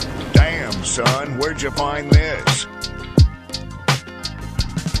son. Where'd you find this?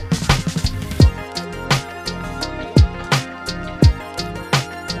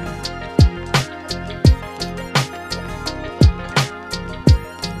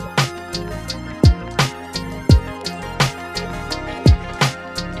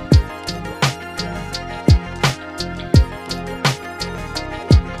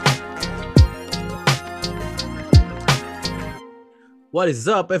 What is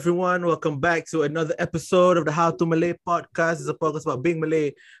up, everyone? Welcome back to another episode of the How to Malay podcast. It's a podcast about being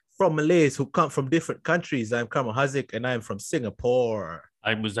Malay from Malays who come from different countries. I'm Kamal Haziq and I'm from Singapore.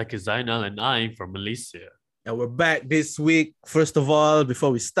 I'm Muzakir Zainal and I'm from Malaysia. And we're back this week. First of all, before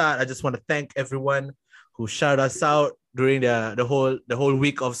we start, I just want to thank everyone who shouted us out during the whole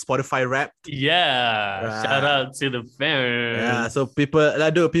week of Spotify Wrapped. Yeah, shout out to the fans. Yeah, so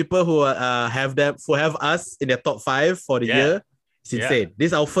people who have us in their top 5 for the year. It's insane. This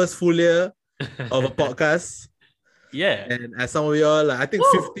is our first full year of a podcast. Yeah. And as some of y'all, I think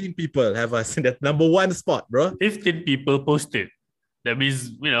 15 people have us in that number 1 spot, bro. 15 people posted. That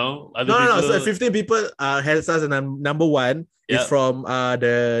means, other No. people... So 15 people has us in number 1. It's from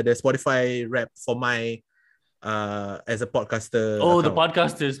the Spotify rap for my as a podcaster. Oh, account. the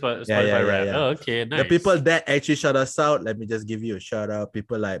podcasters Spotify rap. Yeah. Oh, okay, nice. The people that actually shout us out, let me just give you a shout out.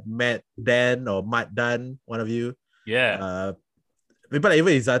 People like Matt Dan or Matt Dan, one of you. Yeah. People like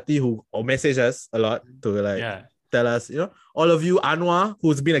even Izati who message us a lot to tell us, all of you, Anwar,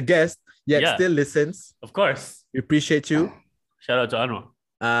 who's been a guest yet still listens. Of course. We appreciate you. Shout out to Anwar.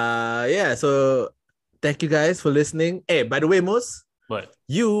 So thank you guys for listening. Hey, by the way, Mos, What?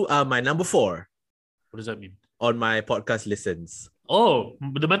 you are my number 4 What does that mean? on my podcast listens. Oh,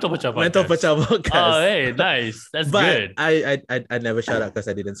 the Mental Pecah podcast. Mental Pecah podcast. Oh, hey, nice. That's but good. I never shout out because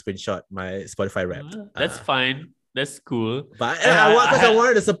I didn't screenshot my Spotify rap. That's fine. That's cool. But I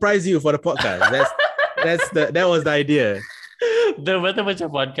wanted to surprise you for the podcast. That was the idea. The Mental Pecah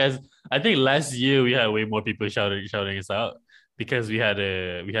podcast. I think last year we had way more people shouting us out because we had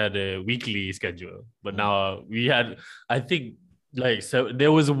a weekly schedule. But now we had, I think, so there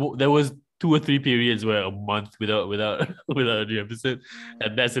was 2 or 3 periods where a month without a new episode,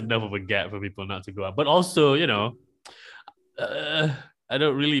 and that's enough of a gap for people not to go out. But also, I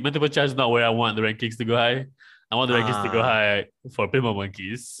don't really, Mental Pecah is not where I want the rankings to go high. I want the rankings to go high for Pimple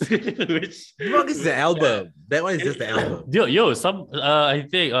Monkeys. Which Monkeys is the album. That one is just the album. I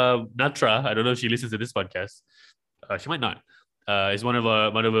think Natra, I don't know if she listens to this podcast. She might not. Is one of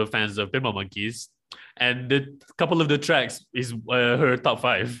her fans of Pimple Monkeys. And the couple of the tracks is her top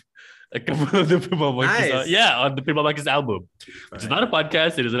 5. A couple of the Pimple Monkeys. On the Pimple Monkeys album. Which is not a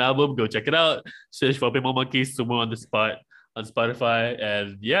podcast, it is an album. Go check it out. Search for Pimple Monkeys, somewhere on the spot. On Spotify,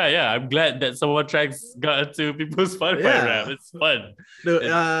 and I'm glad that some of our tracks got into people's Spotify rap. It's fun.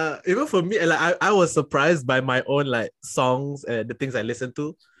 Even for me, I was surprised by my own songs and the things I listen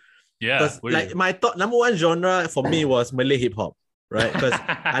to. Yeah, because my top number 1 genre for me was Malay hip hop, right? Because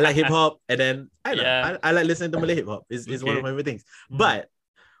I like hip hop, and then I like listening to Malay hip hop. It's one of my favorite things. But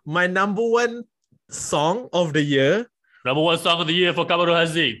my number 1 song of the year, number 1 song of the year for Kamal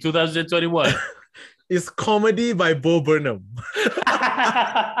Haziq 2021. is Comedy by Bo Burnham. That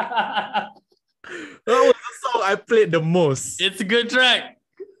was the song I played the most. It's a good track.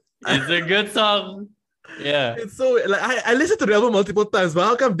 It's a good song. Yeah. It's so I listened to the album multiple times, but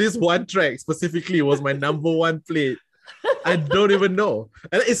how come this one track specifically was my number 1 played? I don't even know.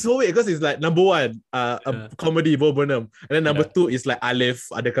 And it's so weird because it's like number 1, a comedy Bo Burnham, and then number 2 is like Alif,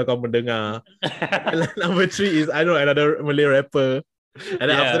 Adakah Kau Mendengar? And number 3 is I know another Malay rapper. And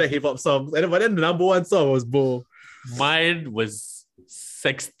then after that, hip hop songs. But then the number 1 song was Bo. Mine was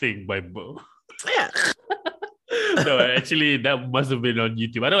Sexting by Bo. Yeah. No, actually, that must have been on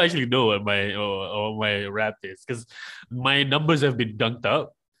YouTube. I don't actually know what my rap is because my numbers have been dunked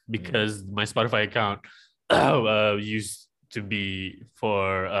up because my Spotify account used to be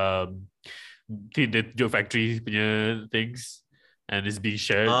for the Joke Factory punya things. And it's being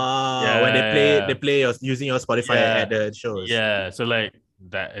shared. When they play using your Spotify at the shows. Yeah, so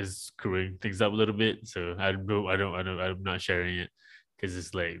that is screwing things up a little bit. So I'm not sharing it because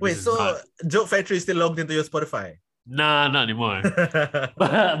it's like. Wait, so Joke Factory is still logged into your Spotify? Nah, not anymore. but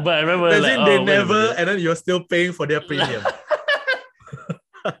I remember they never, and then you're still paying for their premium.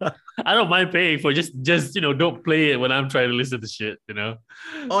 I don't mind paying for just don't play it when I'm trying to listen to shit, Or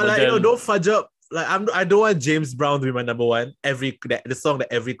don't fudge up. I don't want James Brown to be my number 1. The song that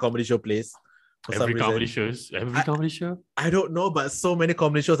every comedy show plays. Every comedy show? I don't know, but so many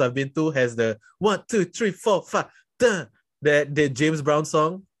comedy shows I've been to has the 1, 2, 3, 4, 5, the James Brown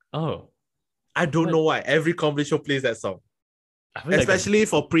song. Oh. I don't know why. Every comedy show plays that song. I feel like that's, especially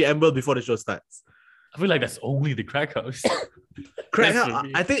for preamble before the show starts. I feel like that's only the Crack House. Crack That's for House,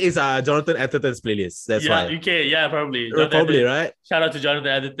 me. I think it's Jonathan Atherton's playlist. That's yeah, why. UK, yeah, probably. Probably, Atherton. right? Shout out to Jonathan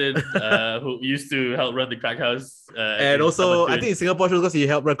Atherton, who used to help run the Crack House. And in also, I Taman think in Singapore shows because he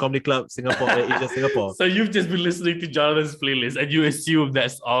helped run Comedy Club Singapore, Asia Singapore. So you've just been listening to Jonathan's playlist and you assume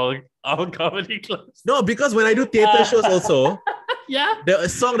that's all comedy clubs. No, because when I do theater shows also, Yeah. the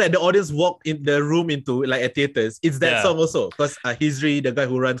song that the audience walk in the room into, like at theaters, it's that Yeah. song also. Because Hizri, the guy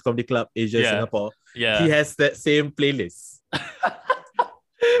who runs Comedy Club Asia Yeah. Singapore, Yeah. he has that same playlist.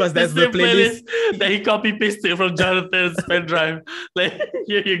 Because that's the same playlist. that he copy pasted from Jonathan's pen drive. Like,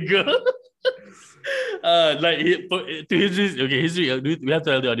 here you go. To history. Okay, history. We have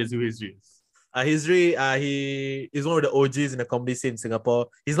to tell the audience who history is. Hizri, he is one of the OGs in the comedy scene in Singapore.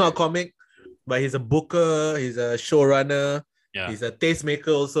 He's not a comic, but he's a booker, he's a showrunner, Yeah. he's a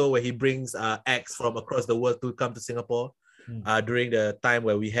tastemaker also, where he brings acts from across the world to come to Singapore during the time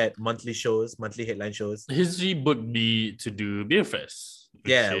where we had monthly headline shows. History booked me to do Beer Fest.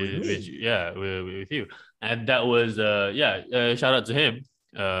 Yeah, with me. With you. And that was shout out to him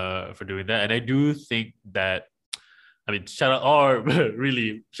for doing that. And I do think that, I mean, shout out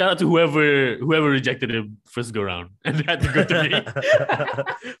to whoever rejected him first go round and had to go to me.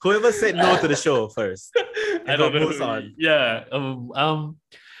 Whoever said no to the show first. I don't know. Moves on. Yeah.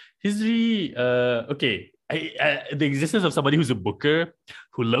 History. Okay. The existence of somebody who's a booker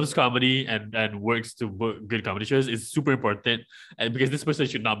who loves comedy and works to book good comedy shows is super important. And because this person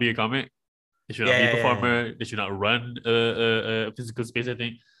should not be a comic, they should not be a performer. They should not run a physical space, I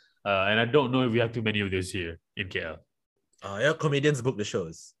think. And I don't know if we have too many of those here in KL. Comedians book the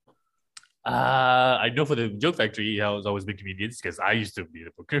shows. I know for the Joke Factory, it has always been comedians because I used to be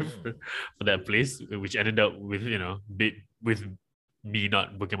the booker for that place, which ended up with with me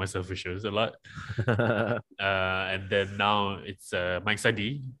not booking myself for shows a lot. And then now it's Mike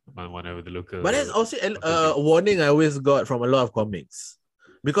Sadi, one of the local. But that's also a warning I always got from a lot of comics.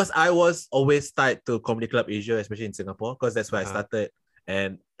 Because I was always tied to Comedy Club Asia, especially in Singapore, because that's where I started.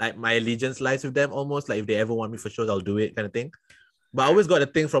 And like my allegiance lies with them almost. Like if they ever want me for shows, I'll do it kind of thing. But I always got a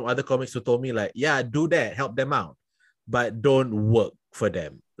thing from other comics who told me like, yeah, do that, help them out. But don't work for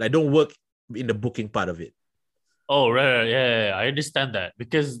them. Like don't work in the booking part of it. Oh, right. Yeah, I understand that.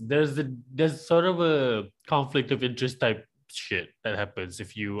 Because there's sort of a conflict of interest type shit that happens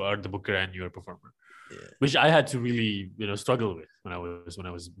if you are the booker and you're a performer. Yeah. Which I had to really, struggle with when I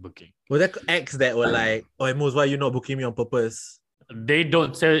was booking. Well, there acts that were like, "Oh, Moose, why are you not booking me on purpose?" They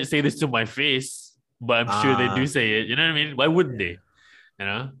don't say this to my face, but I'm sure they do say it. You know what I mean? Why wouldn't they?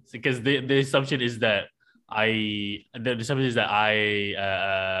 Because the assumption is that if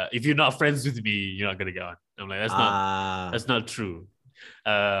you're not friends with me, you're not gonna get on. I'm like, that's not true.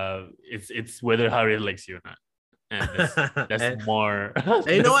 It's whether Harriet likes you or not. And that's more. And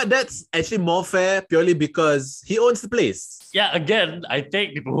you know what? That's actually more fair purely because he owns the place. Yeah, again, I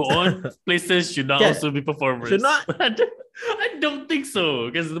think people who own places should not also be performers. Should not. I don't think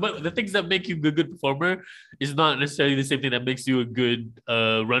so. Because the things that make you a good performer is not necessarily the same thing that makes you a good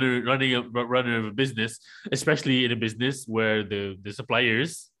runner of a business, especially in a business where the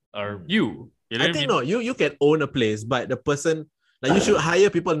suppliers are you. You know I think you can own a place, but the person, like, you should hire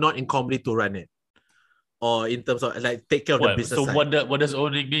people not in comedy to run it. Or in terms of like take care of the business. So side. what does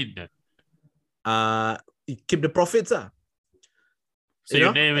owning mean then? Keep the profits. So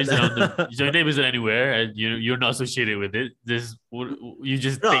your name isn't anywhere, and you're not associated with it. You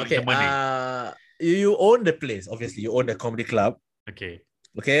just take the money. You own the place. Obviously, you own the comedy club. Okay,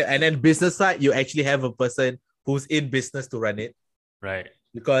 and then business side, you actually have a person who's in business to run it. Right.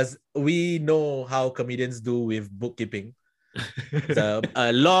 Because we know how comedians do with bookkeeping. It's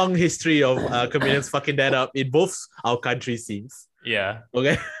a long history of comedians fucking that up in both our country scenes. Yeah.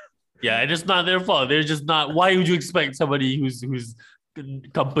 Okay. Yeah, and it's not their fault. They're just not. Why would you expect somebody who's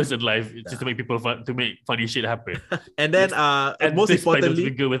compass in life just to make people to make funny shit happen? And then most importantly,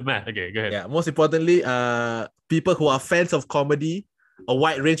 be good with math. Okay, go ahead. Yeah, most importantly, people who are fans of comedy, a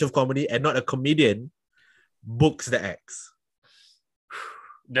wide range of comedy, and not a comedian, books the acts.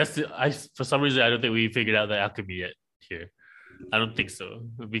 For some reason I don't think we figured out the alchemy yet here. I don't think so,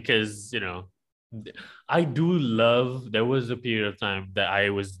 because I do love. There was a period of time that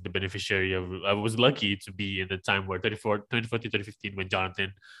I was the beneficiary of. I was lucky to be in the time where 2014, 2015, when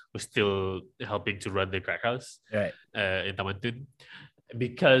Jonathan was still helping to run the Crack House, right, in Taman Tun,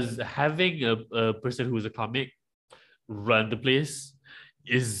 because having a person who's a comic run the place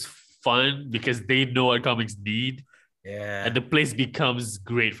is fun because they know what comics need. Yeah, and the place becomes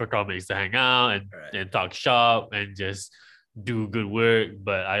great for comics to hang out and talk shop and just do good work,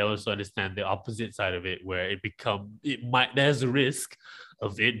 but I also understand the opposite side of it, where there's a risk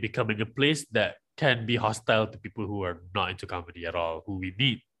of it becoming a place that can be hostile to people who are not into comedy at all, who we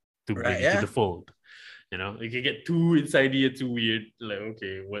need to bring Right, into yeah. the fold. You know, it can get too insidey and too weird. Like,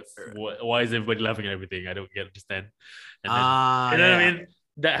 okay, why is everybody laughing at everything? I don't understand. And then, you know what I Yeah. mean?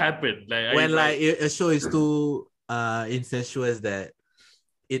 That happened. When a show is too incestuous that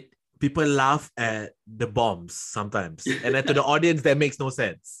people laugh at the bombs sometimes, and then to the audience that makes no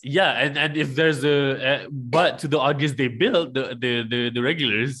sense. Yeah, and if there's but to the audience they build, the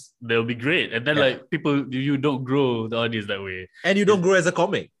regulars, they'll be great. And then like people, you don't grow the audience that way, and you don't grow as a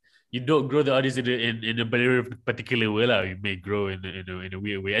comic. You don't grow the audience in a particular way. You may grow in a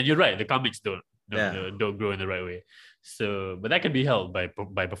weird way. And you're right, the comics don't grow in the right way. So, but that can be helped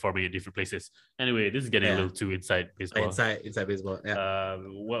by performing at different places. Anyway, this is getting a little too inside baseball. Inside baseball. Yeah.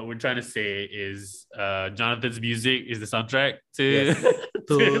 What we're trying to say is, Jonathan's music is the soundtrack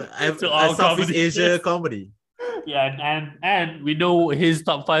to all Southeast Asia comedy. Yeah, and we know his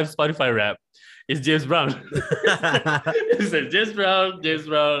top 5 Spotify rap is James Brown. It's like James Brown,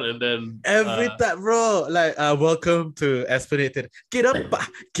 and then every time, bro. Like, welcome to Esplanade. Get up,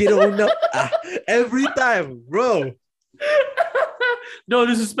 get on up. Every time, bro. No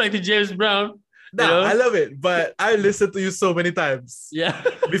disrespect to James Brown. No, I love it, but I listened to you so many times. Yeah.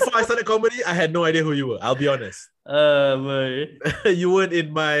 Before I started comedy, I had no idea who you were. I'll be honest. You weren't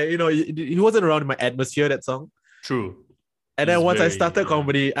in my, he wasn't around in my atmosphere, that song. True. And then once I started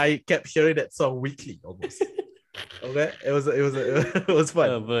comedy, I kept hearing that song weekly almost. Okay, it was fun.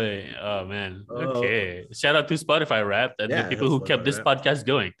 Oh boy, oh man. Okay, shout out to Spotify Rap and the people who kept this podcast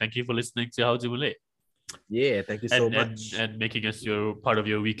going. Thank you for listening to How to Malay. Yeah, thank you so much, and making us part of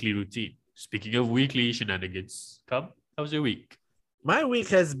your weekly routine. Speaking of weekly shenanigans, how was your week? My week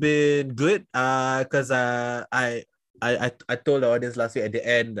has been good. Because I told the audience last week at the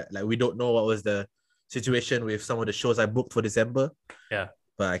end that, like, we don't know what was the situation with some of the shows I booked for December. Yeah,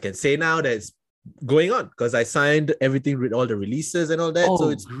 but I can say now that it's going on because I signed everything with all the releases and all that. So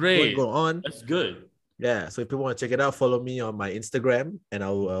it's great. Going on. That's good. Yeah, so if people want to check it out, follow me on my Instagram, and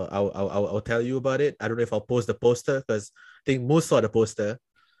I'll tell you about it. I don't know if I'll post the poster because I think Moose saw the poster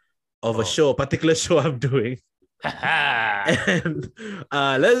of a particular show I'm doing. And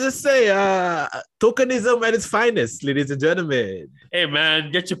let's just say tokenism at its finest, ladies and gentlemen. Hey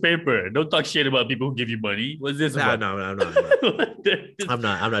man, get your paper. Don't talk shit about people who give you money. What's this about? No, I'm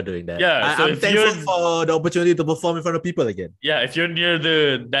not doing that. Yeah, so I'm thankful for the opportunity to perform in front of people again. Yeah, if you're near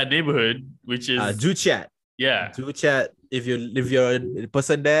that neighborhood, which is Joo Chiat. Yeah, Joo Chiat. If you're a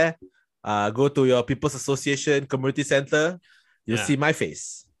person there, go to your People's Association Community Center. You'll see my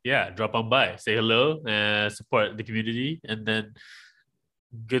face. Yeah, drop on by, say hello, support the community, and then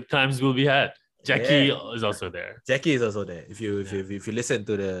good times will be had. Jackie is also there. Jackie is also there. If you listen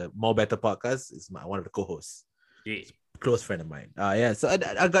to the More Better podcast, it's one of the co-hosts. Yeah. Close friend of mine. So I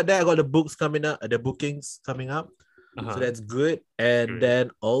got that. I got the books coming up, the bookings coming up. So that's good. And then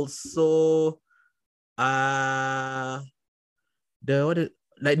also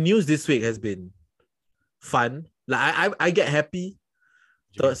news this week has been fun. Like I get happy.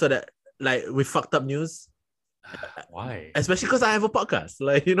 So that, like, we fucked up news. Why? Especially because I have a podcast.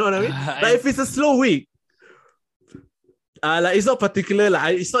 Like, you know what I mean? Like, if it's a slow week, like, it's not particular.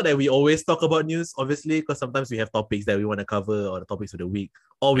 Like, it's not that we always talk about news, obviously, because sometimes we have topics that we want to cover or the topics of the week,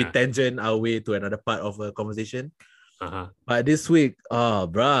 or we tangent our way to another part of a conversation. But this week,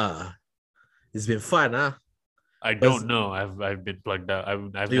 bruh, it's been fun, huh? I don't know. I've been plugged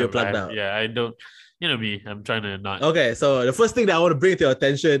out. You're plugged out. Yeah, I don't. You know me. I'm trying to not. Okay, so the first thing that I want to bring to your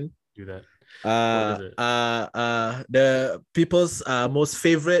attention. Do that. The people's most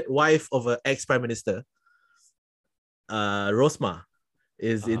favorite wife of an ex-prime minister, Rosmah,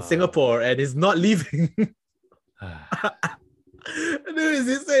 is in Singapore and is not leaving. It's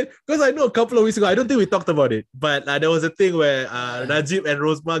insane. Because I know a couple of weeks ago, I don't think we talked about it, but there was a thing where Najib and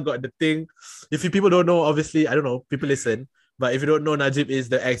Rosmah got the thing. If you people don't know, obviously, I don't know, people listen. But if you don't know, Najib is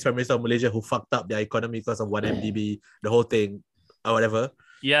the ex-prime minister of Malaysia who fucked up their economy because of 1MDB, the whole thing, or whatever.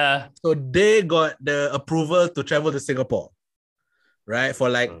 Yeah. So they got the approval to travel to Singapore, right? For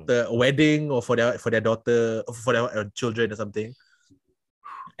like the wedding or for their daughter, for their children or something.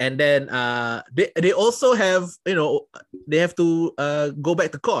 And then they also have, they have to go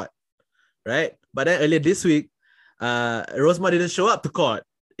back to court, right? But then earlier this week, Rosmah didn't show up to court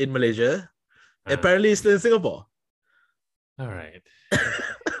in Malaysia. Apparently, he's still in Singapore. All right.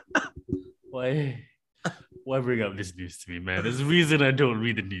 Why bring up this news to me, man? There's a reason I don't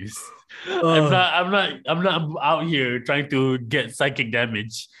read the news. I'm not out here trying to get psychic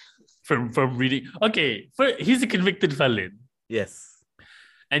damage from reading. Okay, he's a convicted felon. Yes.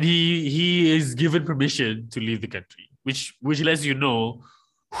 And he is given permission to leave the country, which lets you know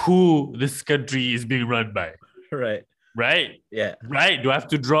who this country is being run by. Right. Right? Yeah. Right? Do I have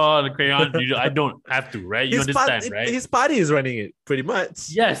to draw the crayon? I don't have to, right? You understand, right? His party is running it, pretty much.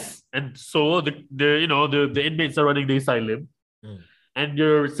 Yes. And so the inmates are running the asylum. Mm. And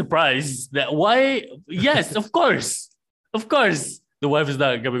you're surprised that why? Yes, of course. Of course. The wife is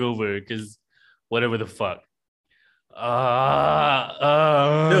not coming over because whatever the fuck. No,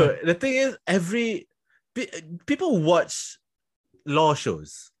 the thing is, people watch law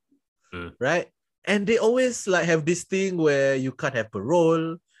shows, right? And they always like have this thing where you can't have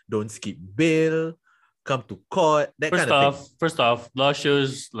parole, don't skip bail, come to court, that kind of thing. First off, law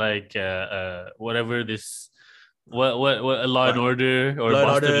shows like whatever this what Law and Order or Law and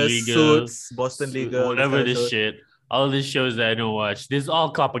Boston Order, Legal, Suits, Boston Legal, whatever this shit. All these shows that I don't watch, this is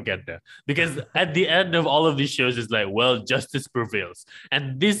all propaganda. Because at the end of all of these shows, it's like, well, justice prevails.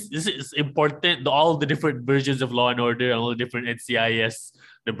 And this is important. All the different versions of Law and Order, and all the different NCIS,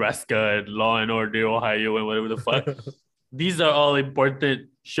 Nebraska, and Law and Order, Ohio, and whatever the fuck. These are all important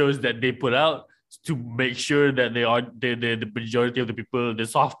shows that they put out to make sure that the majority of the people, the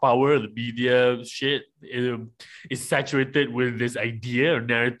soft power, the media shit, is saturated with this idea or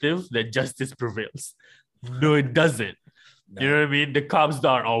narrative that justice prevails. No, it doesn't. No. You know what I mean? The cops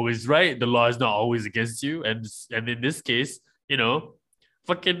aren't always right. The law is not always against you. And in this case,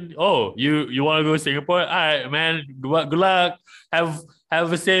 fucking, you want to go to Singapore? All right, man. Good luck. Have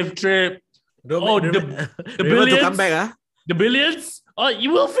a safe trip. The billions. To come back, huh? The billions? Oh, you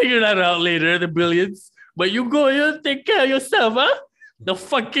will figure that out later, the billions. But you go, you take care of yourself, huh? The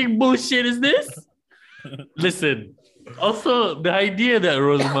fucking bullshit is this? Listen. Also, the idea that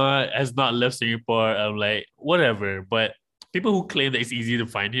Rosmah has not left Singapore, I'm like, whatever. But people who claim that it's easy to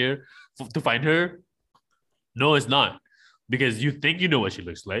find her, no, it's not. Because you think you know what she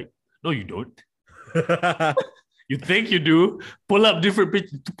looks like. No, you don't. You think you do. Pull up different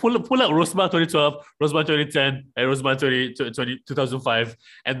pictures. Pull up Rosmah 2012, Rosmah 2010, and Rosmah 2005,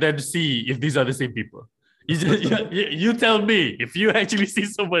 and then see if these are the same people. You tell me if you actually see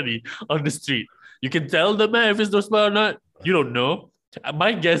somebody on the street. You can tell the man if it's Rosmah or not. You don't know.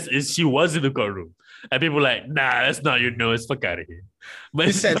 My guess is she was in the courtroom. And people are like, nah, that's not your nose. Fuck out of here. But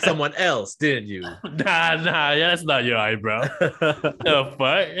you said someone else, didn't you? Nah, that's not your eyebrow. The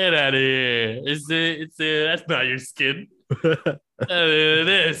fuck? Get out of here. That's not your skin. It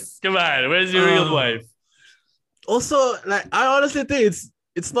is. Come on. Where's your real wife? Also, like, I honestly think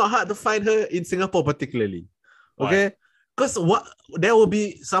it's not hard to find her in Singapore, particularly. Okay? Why? Because there will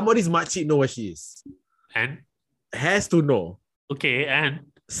be somebody's makcik know where she is. And? Has to know. Okay, and?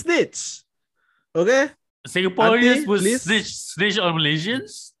 Snitch. Okay? Singaporeans would snitch on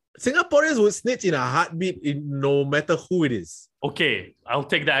Malaysians? Singaporeans would snitch in a heartbeat no matter who it is. Okay, I'll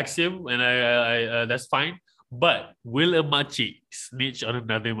take the axiom and I that's fine. But will a makcik snitch on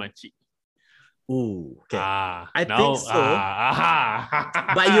another makcik? Ooh, okay. I think so.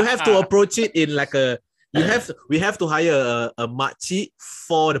 But you have to approach it in like we have to hire a makcik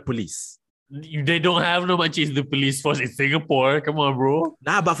for the police. They don't have no makcik in the police force in Singapore. Come on, bro.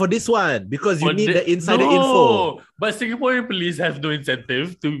 Nah, but for this one, because you need the insider info. But Singaporean police have no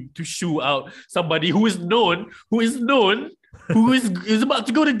incentive to shoo out somebody who is known, who is about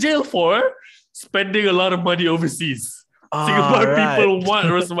to go to jail for spending a lot of money overseas. Singapore people want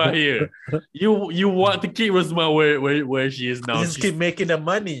Rosmah here. You want to keep Rosmah where she is now. Just keep making the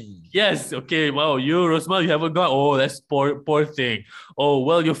money. Yes. Okay. Wow. You, Rosmah, you haven't got. Oh, that's poor thing. Oh,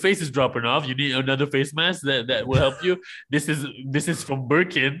 well, your face is dropping off. You need another face mask that will help you. This is from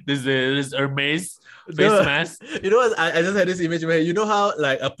Birkin. This is Hermes face mask. You know what? I just had this image where you know how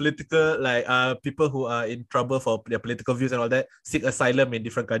like a political people who are in trouble for their political views and all that seek asylum in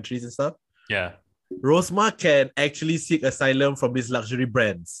different countries and stuff. Yeah. Rosmah can actually seek asylum from these luxury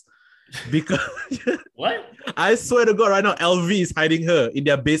brands. Because what? I swear to God, right now, LV is hiding her in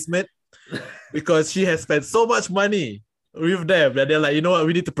their basement because she has spent so much money with them that they're like, you know what,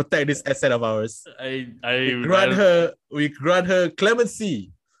 we need to protect this asset of ours. We grant her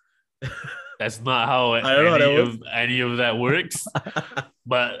clemency. That's not how any of that works.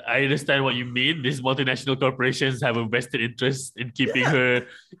 But I understand what you mean. These multinational corporations have a vested interest in keeping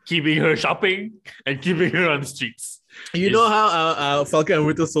her shopping and keeping her on the streets. You know how Falcon and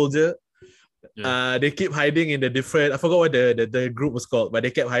Winter Soldier, they keep hiding in the different, I forgot what the group was called, but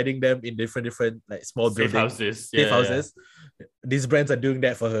they kept hiding them in different like small safe buildings. Safe houses. These brands are doing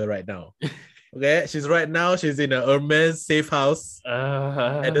that for her right now. Okay, she's in a Hermes safe house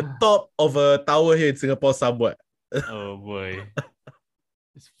at the top of a tower here in Singapore somewhere. Oh boy.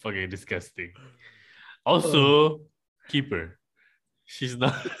 It's fucking disgusting. Also, keep her. She's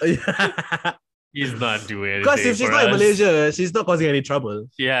not. He's not doing anything. Because if she's for not in us. Malaysia, she's not causing any trouble.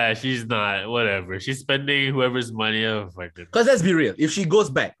 Yeah, she's not. Whatever. She's spending whoever's money. Oh, fucking. Because let's be real, if she goes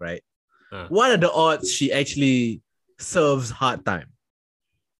back, right, Huh. what are the odds she actually serves hard time?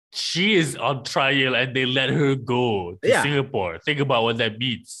 She is on trial and they let her go to Yeah. Singapore. Think about what that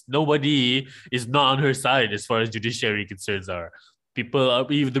means. Nobody is not on her side as far as judiciary concerns are.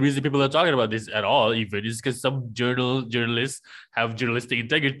 Even the reason people are talking about this at all even is because some journalists have journalistic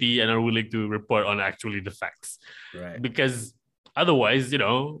integrity and are willing to report on actually the facts. Right. Because otherwise,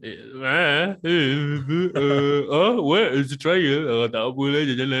 where is the trial? Tak apa lah,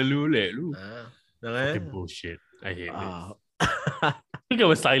 jangan lalu, let lu. Fucking bullshit. I hate it. Speaking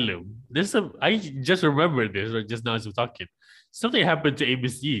of asylum, I just remembered this right just now as we're talking. Something happened to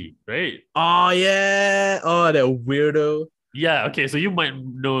ABC, right? Oh yeah. Oh, that weirdo. Yeah, okay, so you might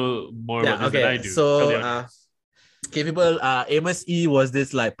know more about this than I do. So Tell the audience. okay, people, Amos E was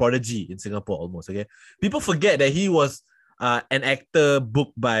this like prodigy in Singapore almost. Okay, people forget that he was an actor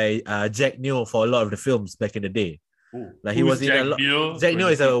booked by Jack Neo for a lot of the films back in the day. Ooh. Like he was in a lot. Neo? Jack Neo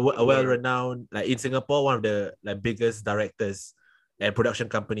is a well-renowned, like in Singapore, one of the like biggest directors and production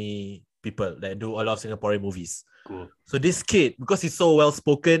company people that do a lot of Singaporean movies. Cool. So this kid, because he's so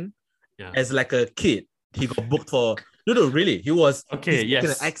well-spoken, as like a kid, he got booked for. No, really, he was. Okay, he's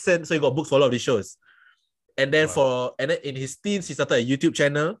yes. an accent, so he got booked for a lot of these shows. And then then in his teens, he started a YouTube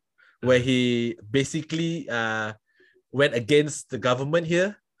channel where he basically went against the government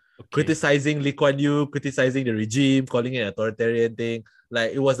here, criticizing Lee Kuan Yew, criticizing the regime, calling it an authoritarian thing.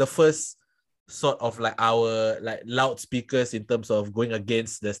 Like it was the first sort of like our like loudspeakers in terms of going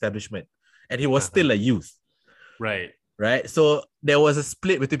against the establishment. And he was still a youth. Right. So there was a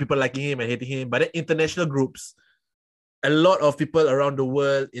split between people liking him and hating him. But then international groups, a lot of people around the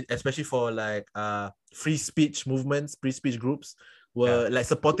world, especially for like free speech movements, free speech groups, were like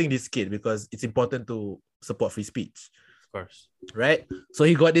supporting this kid because it's important to support free speech. Of course. Right? So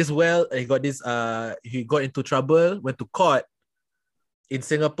he got he got into trouble, went to court in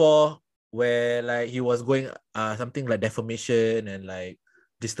Singapore where like he was going something like defamation and like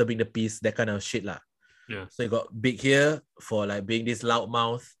disturbing the peace, that kind of shit lah. Yeah. So he got big here for like being this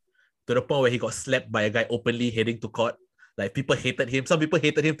loudmouth to the point where he got slapped by a guy openly heading to court. Like people hated him. Some people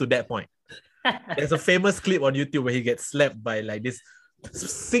hated him to that point. There's a famous clip on YouTube where he gets slapped by like this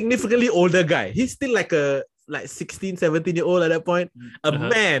significantly older guy. He's still like a 16, 17-year-old at that point. A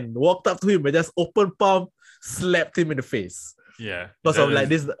man walked up to him and just open palm slapped him in the face. Yeah. Because of like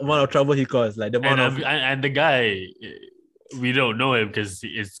this amount of trouble he caused. Like the amount and the guy, we don't know him because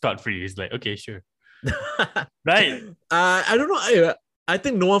it's scot-free. He's like, okay, sure. Right? I don't know. I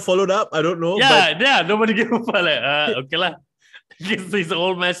think no one followed up. I don't know. Yeah, nobody gave a fuck. Like, okay lah. He's an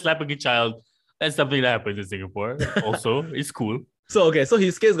old man slapping a child. That's something that happens in Singapore. Also, it's cool. So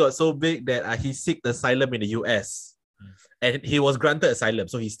his case got so big that he sought asylum in the US, and he was granted asylum.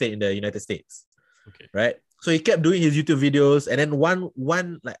 So he stayed in the United States. Okay. Right. So he kept doing his YouTube videos, and then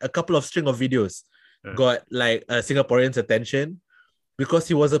a couple of string of videos got like Singaporeans' attention because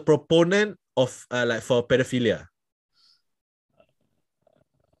he was a proponent of for pedophilia.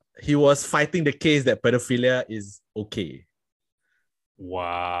 He was fighting the case that pedophilia is okay.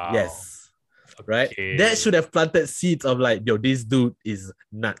 Wow. Yes. Right? Okay. That should have planted seeds of like, yo, this dude is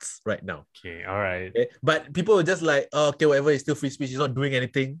nuts right now. Okay, all right. Okay? But people were just like, oh, okay, whatever, it's still free speech. He's not doing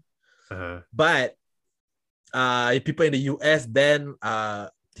anything. But people in the US, then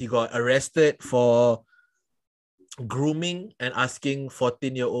he got arrested for grooming and asking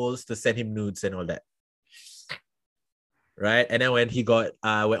 14-year-olds to send him nudes and all that. Right? And then when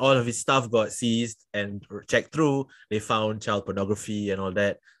when all of his stuff got seized and checked through, they found child pornography and all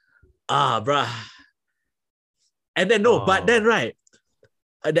that. Bruh. And then but then right,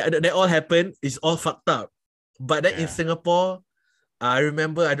 that all happened. It's all fucked up. But then in Singapore, I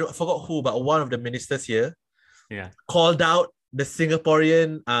remember, I forgot who, but one of the ministers here called out the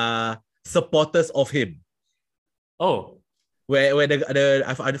Singaporean supporters of him. Oh. Where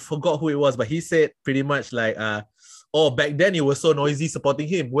I forgot who it was, but he said pretty much like, back then you were so noisy supporting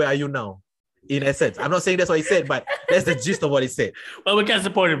him. Where are you now? In essence, I'm not saying that's what he said, but that's the gist of what he said. Well, we can't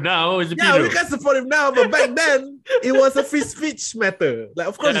support him now. We can't support him now, but back then it was a free speech matter. Like,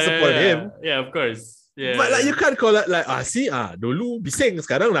 of course, you supported him. Yeah, of course. Yeah. But like, you can't call it like, dulu bising,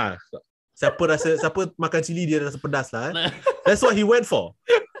 sekarang lah. Siapa makan cili dia rasa pedas lah. That's what he went for.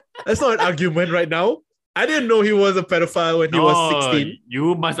 That's not an argument right now. I didn't know he was a pedophile when he was 16.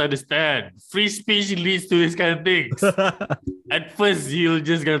 You must understand. Free speech leads to this kind of things. At first, you're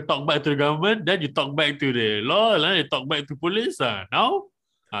just going to talk back to the government. Then you talk back to the law. Then you talk back to police. Now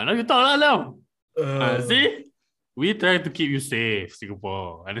you talk now. See? we try to keep you safe,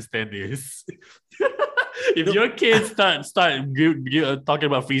 Singapore. Understand this. If your kids start talking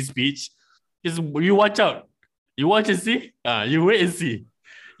about free speech, just you watch out. You watch and see. You wait and see.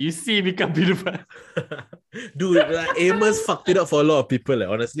 You see, become beautiful. Dude, like, Amos fucked it up for a lot of people, like,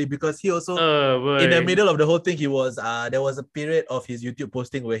 honestly, because he also in the middle of the whole thing, he was there was a period of his YouTube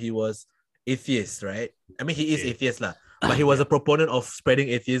posting where he was atheist, right? I mean, he is atheist lah, but he was a proponent of spreading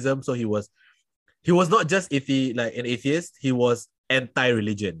atheism. So he was not just an atheist, he was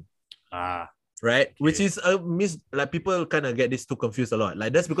anti-religion. Right? Okay. Which is like people kind of get this too confused a lot.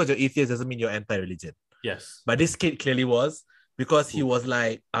 Like, that's because you're atheist doesn't mean you're anti-religion. Yes. But this kid clearly was, because he was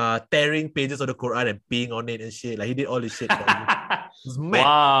like tearing pages of the Quran and peeing on it and shit. Like, he did all this shit. It was mad.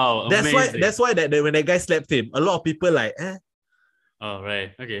 Wow. That's why that when that guy slapped him, a lot of people like, Oh,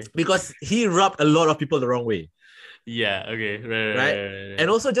 right. Okay. Because he rubbed a lot of people the wrong way. Yeah, okay. Right. And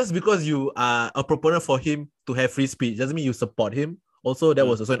also, just because you are a proponent for him to have free speech doesn't mean you support him. Also, that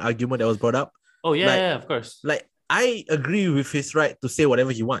was also an argument that was brought up. Oh, yeah, yeah, of course. Like, I agree with his right to say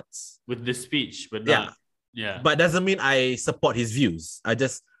whatever he wants. With this speech, but not... Yeah. But doesn't mean I support his views. I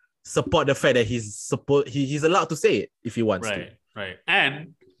just support the fact that he's allowed to say it if he wants to. Right.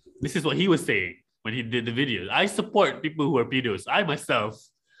 And this is what he was saying when he did the videos. I support people who are pedos. I myself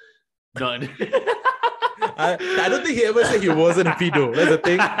not... I don't think he ever said he wasn't a pedo. That's the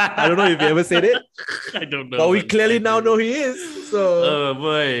thing. I don't know if he ever said it. I don't know. But we clearly now know he is. So oh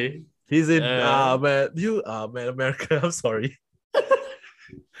boy. He's in man, America. I'm sorry.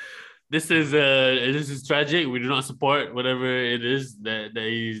 This is tragic. We do not support whatever it is that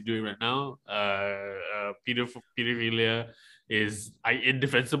he's doing right now. Pedophilia is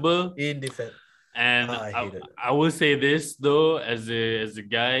indefensible. And I will say this though, as a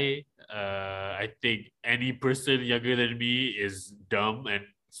guy, I think any person younger than me is dumb and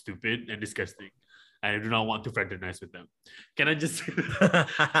stupid and disgusting. I do not want to fraternize with them. Can I just...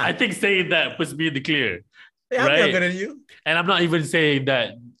 I think saying that puts me in the clear. Yeah, right? I'm younger than you. And I'm not even saying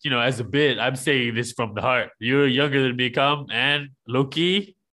that, as a bit. I'm saying this from the heart. You're younger than me, and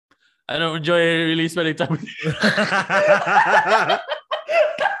low-key, I don't enjoy really spending time with you.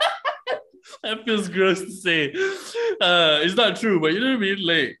 That feels gross to say. It's not true, but you know what I mean?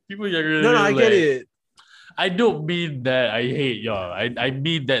 Like, people younger than me. No, I get it. I don't mean that I hate y'all. I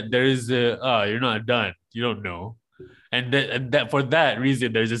mean that there is you're not done. You don't know. And that for that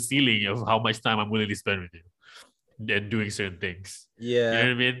reason, there's a ceiling of how much time I'm willing to spend with you and doing certain things. Yeah. You know what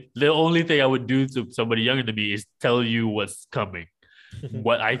I mean? The only thing I would do to somebody younger than me is tell you what's coming.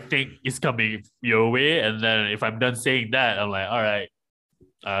 What I think is coming your way. And then if I'm done saying that, I'm like, all right.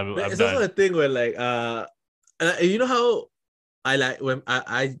 It's done. Also a thing where like you know how I like when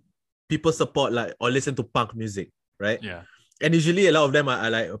I people support like or listen to punk music, right? Yeah. And usually a lot of them are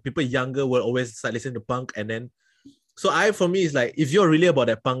like people younger will always start listening to punk, and then so for me it's like, if you're really about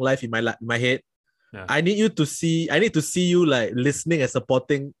that punk life in my head, I need to see you like listening and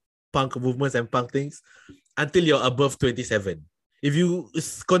supporting punk movements and punk things until you're above 27. If you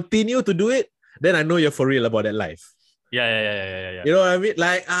continue to do it, then I know you're for real about that life. Yeah. You know what I mean?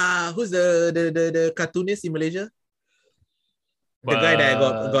 Like who's the cartoonist in Malaysia? The guy that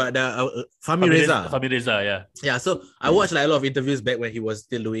got the Fahmi Reza. Fahmi Reza, yeah. Yeah, so I watched like a lot of interviews back when he was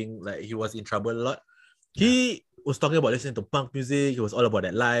still doing, like, he was in trouble a lot. He was talking about listening to punk music. He was all about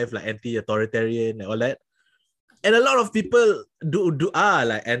that life, like anti-authoritarian and all that. And a lot of people are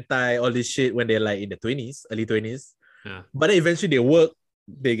like anti all this shit when they're like in the 20s, early 20s. Yeah. But then eventually they work,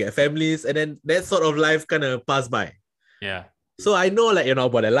 they get families, and then that sort of life kind of pass by. Yeah. So I know like you're not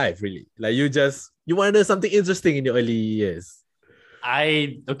about that life, really. Like you want to do something interesting in your early years.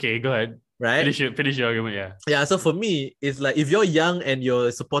 Okay, go ahead. Right? Finish your argument, yeah. Yeah, so for me, it's like if you're young and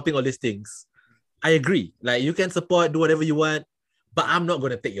you're supporting all these things, I agree. Like you can support, do whatever you want, but I'm not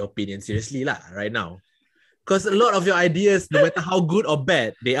going to take your opinion seriously right now. Because a lot of your ideas, no matter how good or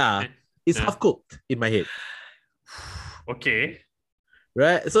bad they are, is half-cooked in my head. Okay.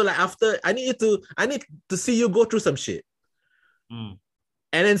 Right? So like after, I need to see you go through some shit. And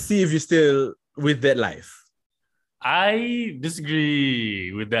then see if you're still with that life. I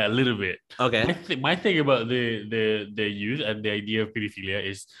disagree with that a little bit. Okay. My thing about the youth and the idea of pedophilia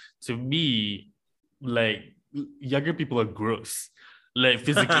is, to me, like, younger people are gross. Like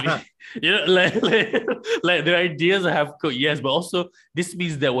physically, like their ideas I have yes, but also this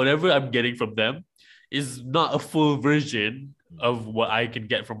means that whatever I'm getting from them is not a full version of what I can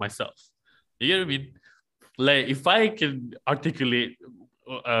get from myself. You get what I mean? Like if I can articulate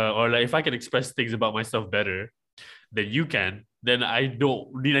or like if I can express things about myself better than you can, then I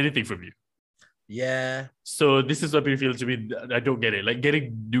don't need anything from you. Yeah. So this is what people feel to me. I don't get it. Like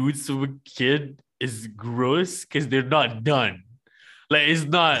getting nudes from a kid is gross because they're not done. Like it's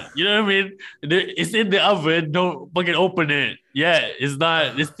not, you know what I mean? It's in the oven. Don't fucking open it. Yeah, it's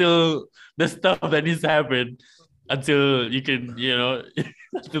not. It's still the stuff that needs to happen until you can,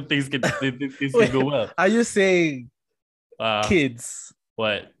 until things can Wait, go well. are you saying Uh, kids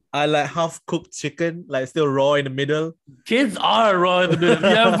what? are like half cooked chicken, like still raw in the middle? Kids are raw in the middle.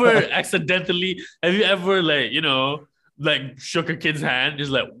 Have you ever like shook a kid's hand? It's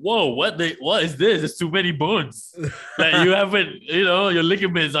like, whoa, what is this? There's too many bones. Like you haven't, your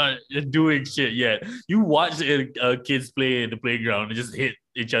ligaments aren't doing shit yet. You watch kids play in the playground and just hit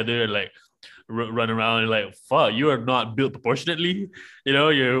each other and like run around and like, fuck, you are not built proportionately.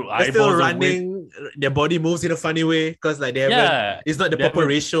 Your They're eyeballs still are running. Their body moves in a funny way because like they haven't. Yeah, It's not the they proper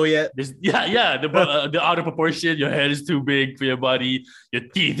haven't- ratio yet. the out of proportion. Your head is too big for your body. Your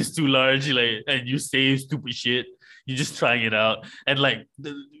teeth is too large. Like, and you say stupid shit. You're just trying it out, and like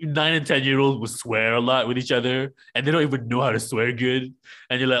the 9 and 10-year-olds will swear a lot with each other, and they don't even know how to swear good.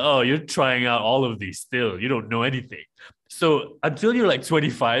 And you're like, oh, you're trying out all of these still. You don't know anything. So until you're like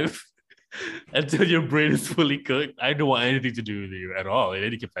 25, until your brain is fully cooked, I don't want anything to do with you at all in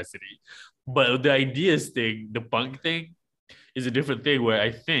any capacity. But the ideas thing, the punk thing, is a different thing where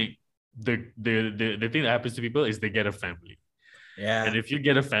I think the thing that happens to people is they get a family. Yeah. And if you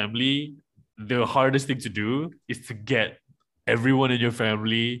get a family, the hardest thing to do is to get everyone in your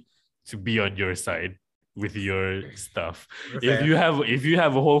family to be on your side with your stuff. Fair. If you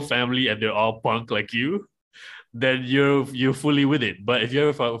have a whole family and they're all punk like you, then you're fully with it. But if you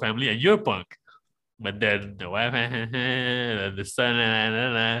have a family and you're punk, but then the wife and the son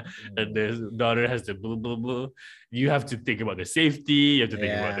and the daughter has the blah blah blah, you have to think about their safety. You have to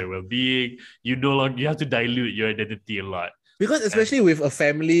think about their well-being. You have to dilute your identity a lot. Because especially with a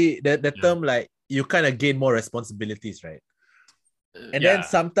family, the term like you kind of gain more responsibilities, right? And then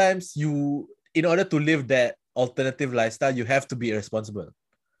sometimes in order to live that alternative lifestyle, you have to be irresponsible.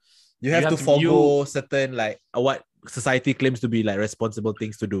 You have to forego certain like what society claims to be like responsible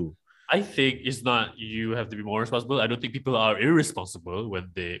things to do. I think it's not you have to be more responsible. I don't think people are irresponsible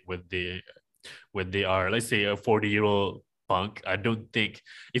when they are, let's say, a 40-year-old punk. I don't think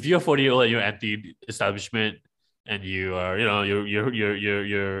if you're a 40-year-old and you're anti-establishment and you are, you're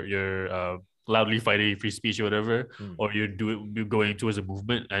loudly fighting free speech or whatever, or you're going towards a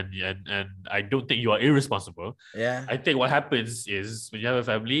movement, and I don't think you are irresponsible. Yeah. I think what happens is when you have a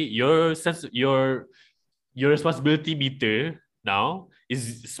family, your responsibility meter now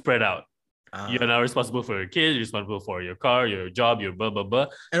is spread out. You're now responsible for your kids, you're responsible for your car, your job, your blah blah blah.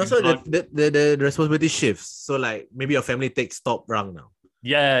 And also the responsibility shifts. So like maybe your family takes top rung now.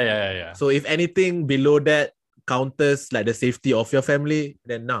 Yeah. So if anything below that counters like the safety of your family,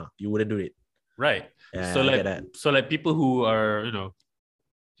 then you wouldn't do it. Right. Yeah, so like people who are,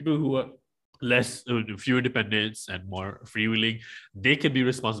 people who are less, fewer dependents and more freewheeling, they can be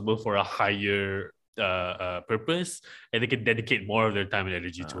responsible for a higher purpose, and they can dedicate more of their time and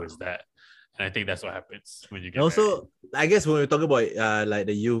energy towards that. And I think that's what happens when you get also married. I guess when we talk about like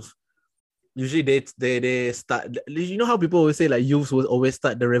the youth, usually they start, you know how people always say like youth will always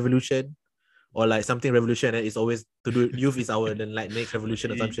start the revolution or like something revolution, and it's always to do youth is our then like next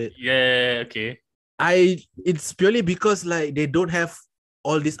revolution or some shit. Yeah, okay. It's purely because like they don't have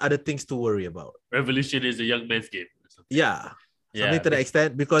all these other things to worry about. Revolution is a young man's game. Yeah. Something to that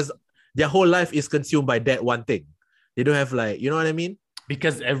extent, because their whole life is consumed by that one thing. They don't have like, you know what I mean?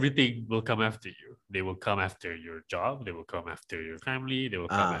 Because everything will come after you. They will come after your job. They will come after your family. They will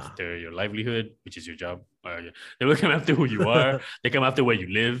come after your livelihood, which is your job. They will come after who you are. They come after where you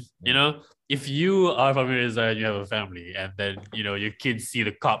live. You know, if you are from Mirza and you have a family, and then your kids see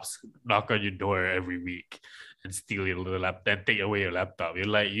the cops knock on your door every week and steal your little laptop and take away your laptop, you're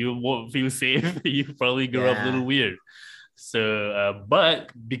like, you won't feel safe. You probably grow up a little weird. So,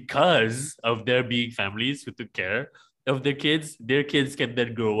 but because of there being families who took care of their kids can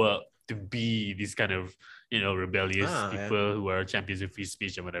then grow up to be these kind of rebellious people who are champions of free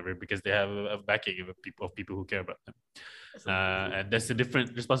speech and whatever, because they have a backing of people who care about them. And that's a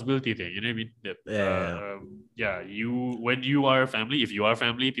different responsibility thing, you know what I mean? When you are a family, if you are a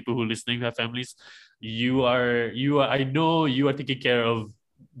family, people who are listening who have families, you are I know you are taking care of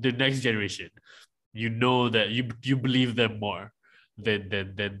the next generation. You know that you believe them more than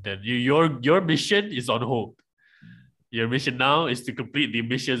your mission is on hold. Your mission now is to complete the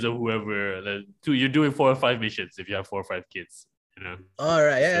missions of whoever. You're doing 4 or 5 missions if you have 4 or 5 kids. All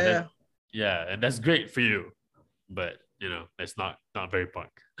right, yeah, and that's great for you, but that's not very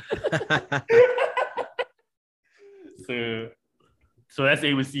punk. So that's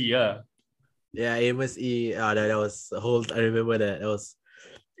Amos E. Yeah, Amos E. That was a whole. I remember that. That was.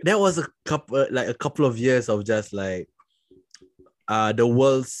 That was a couple of years of just like the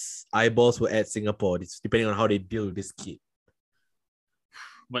world's eyeballs were at Singapore. It's depending on how they deal with this kid.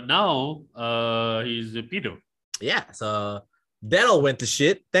 But now, he's a pedo. Yeah, so that all went to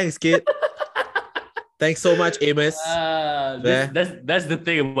shit. Thanks, kid. Thanks so much, Amos. That's the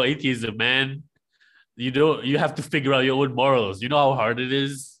thing about atheism, man. You have to figure out your own morals. You know how hard it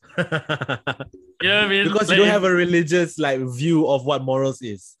is. You know what I mean? Because you don't have a religious view of what morals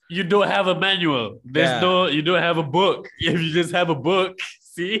is. You don't have a manual. You don't have a book. If you just have a book,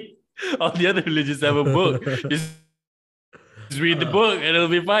 see, all the other religions have a book. Just read the book and it'll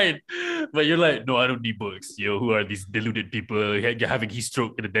be fine. But you're like, no, I don't need books. Who are these deluded people having heat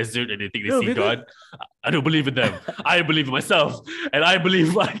stroke in the desert and they think they see God? I don't believe in them. I believe in myself, and I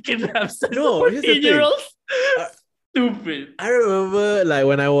believe I can have sex with 14-year-olds. Stupid. I remember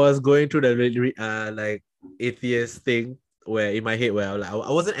when I was going through the atheist thing, where in my head where I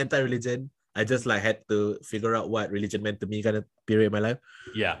wasn't anti-religion. I just had to figure out what religion meant to me kind of period in my life.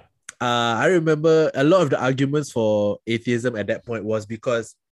 Yeah. I remember a lot of the arguments for atheism at that point was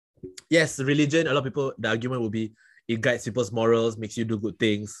because, yes, religion, a lot of people, the argument would be it guides people's morals, makes you do good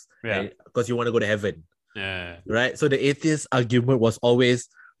things, because you want to go to heaven. Yeah. Right? So the atheist argument was always,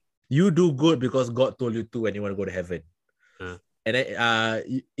 you do good because God told you to and you want to go to heaven. And then,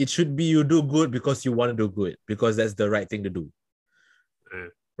 it should be you do good because you want to do good, because that's the right thing to do.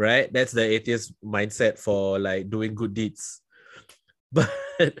 Right? That's the atheist mindset for doing good deeds. But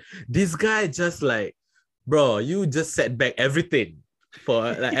this guy just bro, you just set back everything for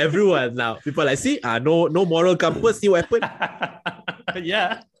everyone now. People see, no moral compass, see what happened?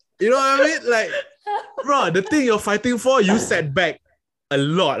 Yeah. You know what I mean? Bro, the thing you're fighting for, you set back a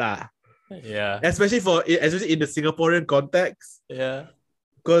lot. Yeah. Especially in the Singaporean context. Yeah.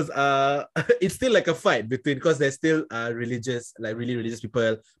 Because it's still a fight because there's still religious, really religious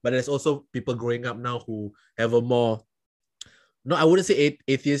people, but there's also people growing up now who have a more, no, I wouldn't say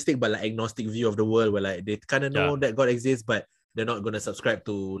atheistic, but agnostic view of the world, where they kind of know that God exists, but they're not going to subscribe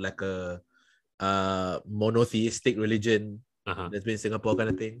to a monotheistic religion that's been in Singapore kind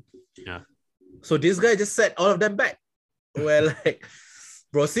of thing. Yeah. So this guy just set all of them back. Where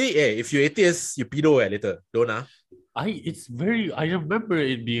bro, see, if you're atheist, you pedo later. Don't I remember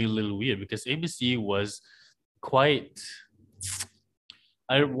it being a little weird because ABC was quite.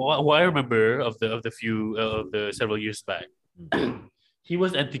 What I remember of the several years back, he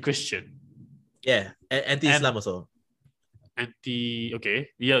was anti-Christian. Yeah, anti-Islam also. He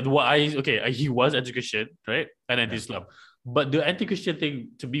was anti-Christian, right? And anti-Islam. But the anti-Christian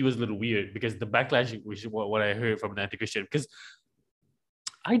thing to me was a little weird because the backlash, which is what I heard from an anti-Christian, because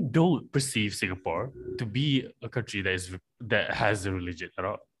I don't perceive Singapore to be a country that has a religion at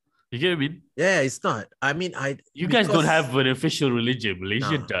all. You get what I mean? Yeah, it's not. I mean, you guys don't have an official religion.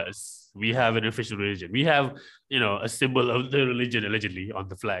 Malaysia does. We have an official religion. We have, a symbol of the religion allegedly on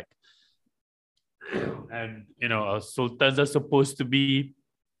the flag. And, our sultans are supposed to be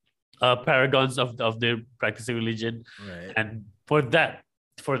paragons of their practicing religion. Right. And for that,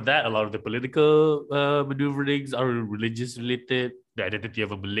 a lot of the political maneuverings are religious related. The identity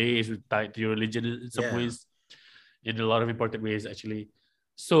of a Malay is tied to your religion in some ways, in a lot of important ways, actually.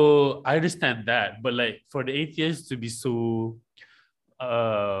 So I understand that, but for the atheists to be so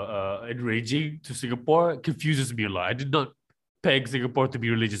enraging to Singapore confuses me a lot. I did not peg Singapore to be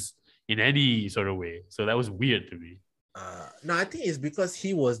religious in any sort of way, so that was weird to me. No, I think it's because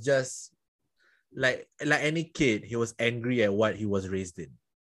he was just like any kid. He was angry at what he was raised in.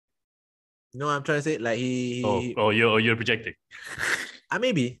 You know what I'm trying to say? You're projecting.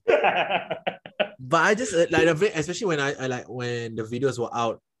 Maybe. But I just especially when I when the videos were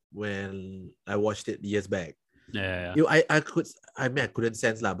out when I watched it years back. Yeah. I couldn't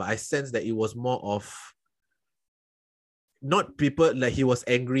sense but I sensed that it was more of not people he was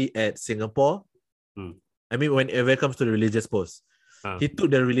angry at Singapore. I mean, when it comes to the religious post, he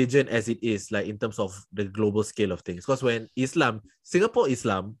took the religion as it is, in terms of the global scale of things. Because when Singapore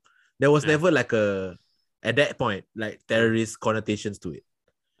Islam, there was never at that point, terrorist connotations to it.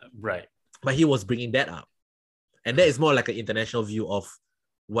 Right. But he was bringing that up. And that is more an international view of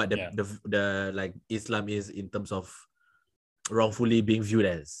what the Islam is in terms of wrongfully being viewed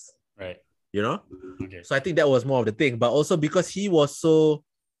as. Right. Okay. So I think that was more of the thing. But also because he was so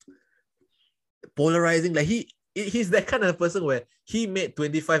polarizing, he's that kind of person where he made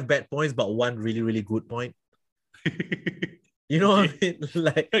 25 bad points but one really, really good point. You know what I mean?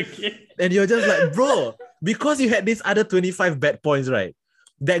 And you're just bro, because you had these other 25 bad points, right?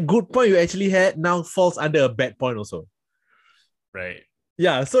 That good point you actually had now falls under a bad point also. Right.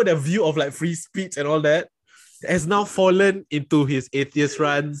 Yeah, so the view of free speech and all that, has now fallen into his atheist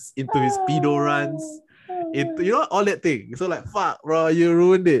runs, into his pedo runs, into all that thing. So like, fuck, bro, you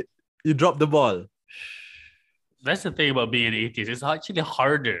ruined it. You dropped the ball. That's the thing about being an atheist. It's actually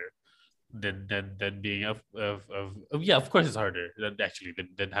harder than being yeah, of course it's harder than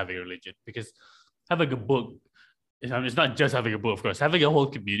having a religion, because having a book, it's not just having a book, of course, having a whole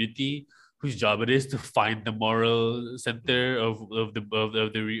community whose job it is to find the moral center of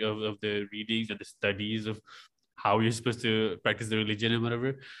the readings and the studies of how you're supposed to practice the religion and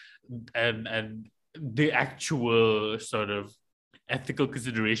whatever, and the actual sort of ethical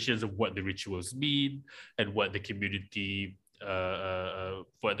considerations of what the rituals mean and what the community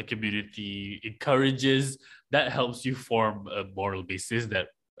encourages. That helps you form a moral basis that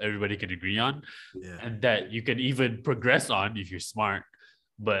everybody can agree on, and that you can even progress on if you're smart.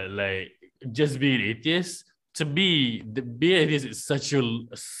 But like, just being atheist, to me, being atheist is such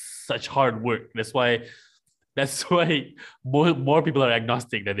hard work. That's why more people are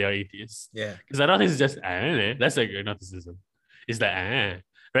agnostic than they are atheists. Yeah, because agnostics is just that's like agnosticism. It's like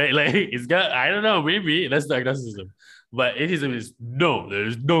right, like it's got, I don't know, maybe that's the agnosticism. But atheism is no,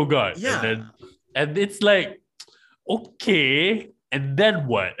 there's no God. Yeah. And it's like, okay, and then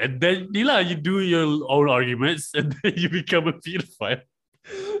what? And then you do your own arguments, and then you become a pedophile.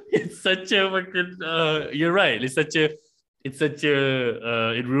 It's such a fucking you're right. It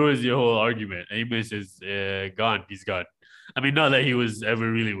ruins your whole argument. Amos is gone. He's gone. I mean, not that he was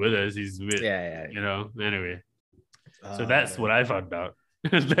ever really with us. He's with, anyway. So that's what I found out.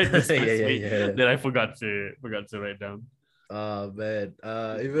 That I forgot to write down. Oh man.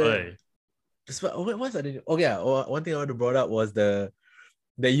 Even what's that? Oh yeah. One thing I want to brought up was that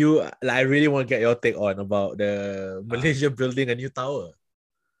you, like, I really want to get your take on about the Malaysia building a new tower.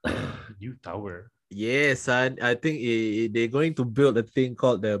 New tower. Yeah, son. I think they're going to build a thing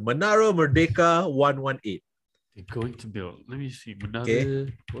called the Menara Merdeka 118. They're going to build. Let me see. Menara.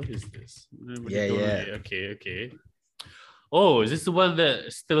 Okay. What is this? Yeah. Okay. Oh, is this the one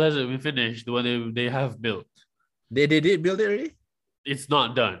that still hasn't been finished? The one they have built? They did build it already? It's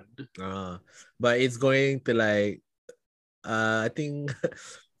not done. But it's going to like, I think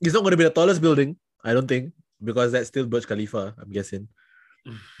it's not going to be the tallest building, I don't think, because that's still Burj Khalifa, I'm guessing.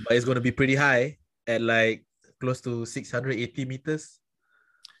 But it's going to be pretty high at like close to 680 meters.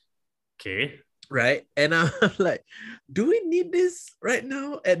 Okay. Right? And I'm like, do we need this right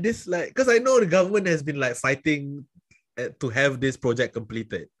now at this, like, because I know the government has been like fighting to have this project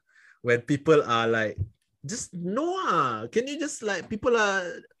completed, when people are like, just no, can you just, like, people are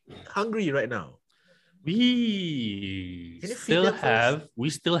hungry right now. We still have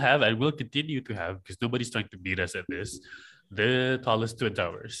and will continue to have, because nobody's trying to beat us at this, the tallest twin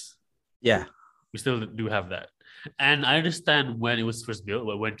towers. Yeah, we still do have that. And I understand when it was first built,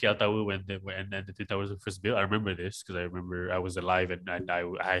 when KL Tower, when the Twin Towers were first built. I remember this because I remember I was alive and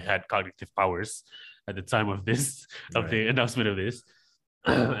I had cognitive powers at the time of this, of the announcement of this,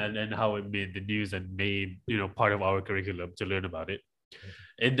 and how it made the news and made, part of our curriculum to learn about it.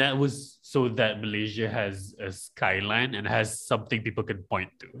 And that was so that Malaysia has a skyline and has something people can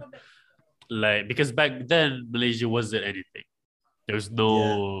point to. Like, because back then Malaysia wasn't anything. There's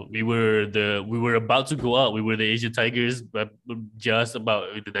no, we were about to go out. We were the Asian Tigers, but just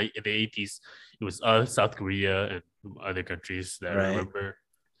about in the 80s, it was South Korea and other countries that I remember.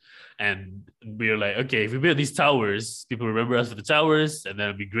 And we were like, okay, if we build these towers, people remember us for the towers, and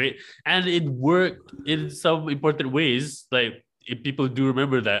that'll be great. And it worked in some important ways. Like, if people do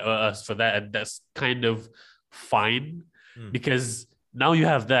remember that us for that, and that's kind of fine, because now you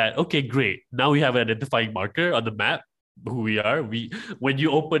have that. Okay, great. Now we have an identifying marker on the map who we are. When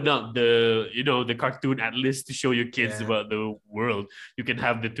you open up the cartoon atlas to show your kids about the world, you can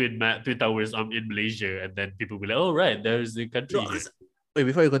have the twin towers in Malaysia, and then people will be like, oh right, there's the country. Wait,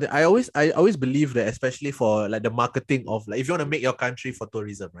 before you continue, I always believe that, especially for like the marketing of, like, if you want to make your country for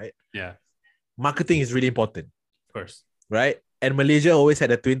tourism, right? Yeah, marketing is really important, of course, right? And Malaysia always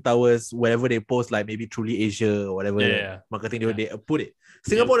had the twin towers wherever they post, like maybe Truly Asia or whatever marketing they put it.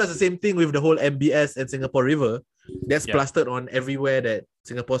 Singapore does the same thing with the whole MBS and Singapore River. That's plastered on everywhere that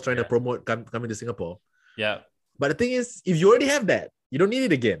Singapore's trying to promote coming to Singapore. Yeah. But the thing is, if you already have that, you don't need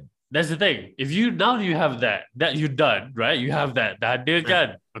it again. That's the thing. If you have that you're done, right? You have that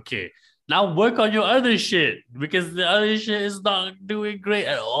again. Okay. Now work on your other shit, because the other shit is not doing great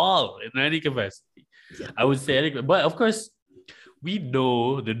at all in any capacity. Yeah. I would say, but of course, we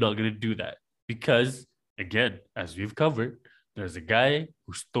know they're not going to do that because, again, as we've covered, there's a guy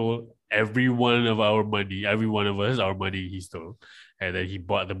who stole every one of our money, every one of us, our money he stole, and then he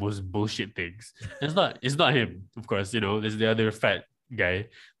bought the most bullshit things. It's not him, of course. There's the other fat guy,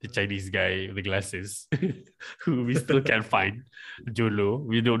 the Chinese guy with the glasses, who we still can't find. Jolo,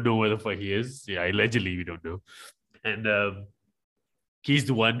 we don't know where the fuck he is. Yeah, allegedly we don't know. And he's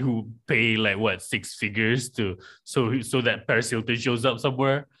the one who pay like what 6 figures to so that Paris Hilton shows up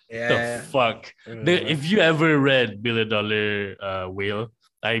somewhere. Yeah. The fuck. If you ever read $1 Million Whale,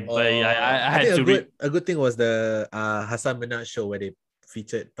 I had think to read. a good thing was the Hassan Minaj show where they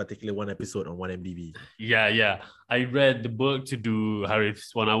featured particularly one episode on 1MDB. Yeah. I read the book to do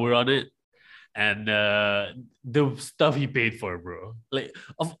Harith's 1 hour on it. And the stuff he paid for, bro. Like,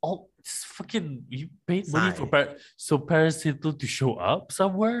 of all, just fucking, you paid money for Paris Hilton to show up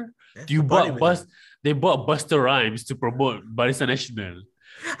somewhere? Yeah, They bought Busta Rhymes to promote Barisan National.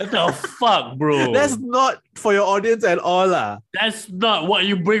 What the fuck, bro? That's not for your audience at all, lah. That's not what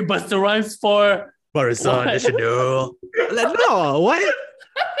you bring Busta Rhymes for. Barisan National. Like, no, what?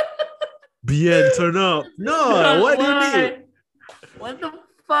 Bien, turn up. No, what do you need? What the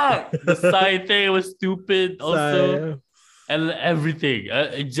fuck? The side thing was stupid also. And everything.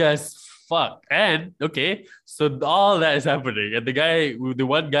 It just fuck. And okay, so all that is happening. And the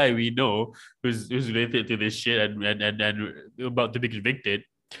one guy we know who's related to this shit and about to be convicted,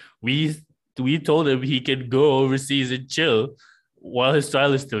 we told him he can go overseas and chill while his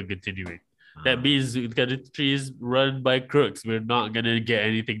trial is still continuing. That means the country is run by crooks. We're not gonna get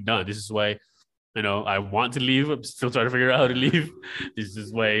anything done. This is why, I want to leave. I'm still trying to figure out how to leave. This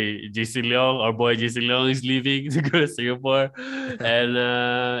is why our boy JC Leong is leaving to go to Singapore. And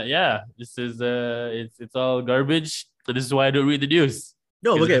this is it's all garbage. So this is why I don't read the news.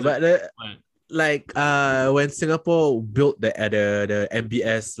 No, okay, but when Singapore built the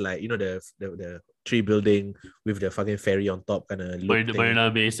MBS, like the tree building with the fucking ferry on top, kind of Marina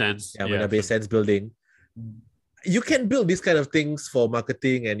Bay Sands. Yeah, Marina Bay Sands building. You can build these kind of things for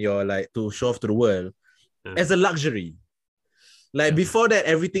marketing and you're like to show off to the world as a luxury. Like before that,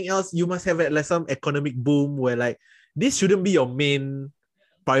 everything else you must have like some economic boom where like this shouldn't be your main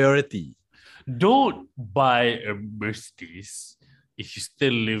priority. Don't buy a Mercedes if you're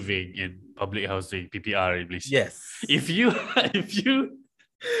still living in public housing, PPR in Malaysia. Yes. If you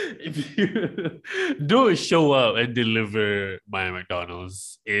don't show up and deliver my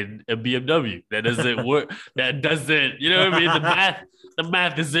McDonald's in a BMW, that doesn't work. That doesn't, you know what I mean? The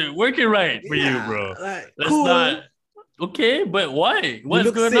math isn't working right for you, bro. Like, That's cool. not okay. But why? What's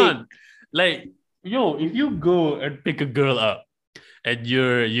going on? Like, if you go and pick a girl up and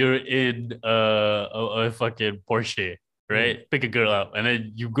you're in a fucking Porsche, right? Pick a girl up and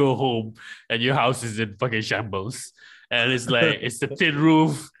then you go home and your house is in fucking shambles. And it's like, it's a tin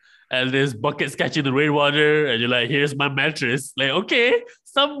roof and there's buckets catching the rainwater. And you're like, here's my mattress. Like, okay,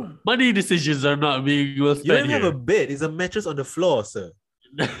 some money decisions are not being well spent. You don't have a bed. It's a mattress on the floor, sir.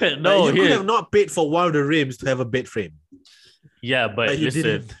 No, you could have not paid for one of the rims to have a bed frame. Yeah, but you listen,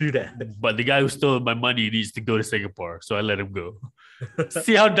 didn't do that. But the guy who stole my money needs to go to Singapore. So I let him go.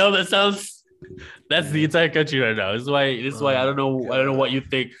 See how dumb that sounds? That's the entire country right now. This is why I don't know. God. I don't know what you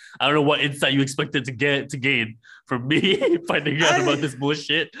think. I don't know what insight you expected to gain from me finding out about this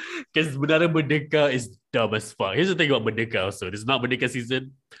bullshit. Because Menara Merdeka is dumb as fuck. Here's the thing about Merdeka also. This is not Merdeka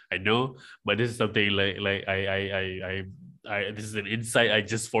season. I know, but this is something like this is an insight I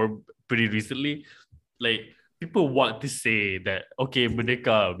just formed pretty recently. Like people want to say that okay,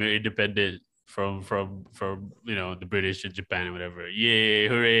 Merdeka, we're independent from the British and Japan and whatever. Yay,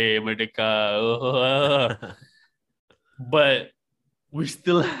 hooray, Merdeka. But we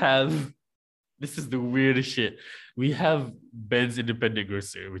still have, this is the weirdest shit. We have Ben's Independent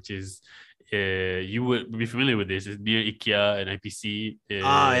Grocer, which is, you would be familiar with this. It's near IKEA and IPC.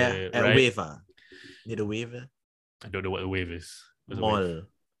 At right? Wave. Near the Wave? I don't know what the Wave is. What's Mall. Wave?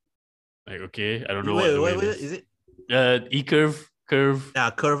 Like, okay, I don't know what the Wave is. Is it? E-Curve. Curve.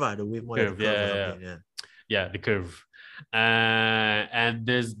 Yeah, Curve. The Wave Mall. Curve, yeah, the Curve. And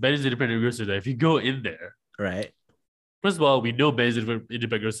there's Ben's Independent Grocer there. If you go in there, right. First of all, we know Ben's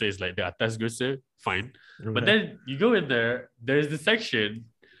Independent Grocer is like the atas grocer, fine. Right. But then you go in there, there's the section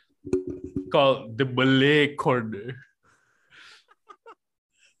called the Malay Corner.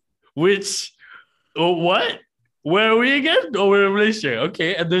 Which, what? Where are we again? Oh, we're in Malaysia.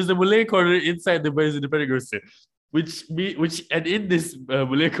 Okay, and there's the Malay Corner inside the Ben's Independent Grocer. And in this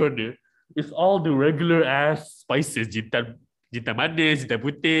Malay Corner, it's all the regular ass spices, jintan manis, jintan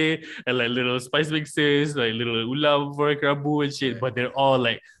putih, and like little spice mixes, like little ulam for kerabu and shit. But they're all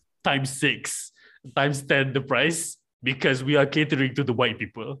like times 10 the price because we are catering to the white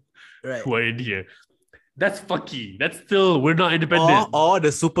people who are in here. That's fucky. That's still, we're not independent. Or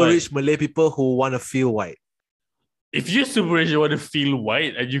the super rich Malay people who want to feel white. if you're super rich, you want to feel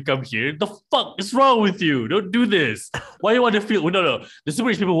white and you come here, the fuck is wrong with you? Don't do this. Why you want to feel? No. The super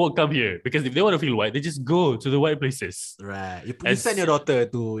rich people won't come here because if they want to feel white, they just go to the white places. Right. You send your daughter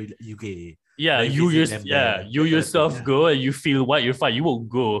to UK. Yeah, Then you visit them there. you That kind of yourself thing, go and you feel white, you're fine. You won't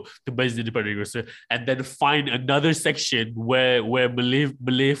go to Masjid Grocer and then find another section where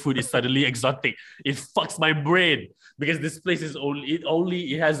Malay food is suddenly exotic. It fucks my brain because this place is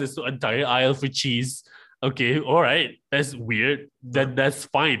it has this entire aisle for cheese. Okay, all right, that's weird. That's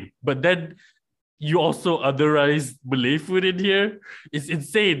fine. But then you also otherize Malay food in here. It's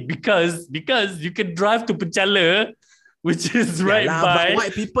insane because you can drive to Penchala, which is right lah, by. but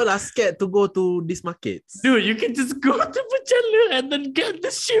white people are scared to go to these markets. Dude, you can just go to Penchala and then get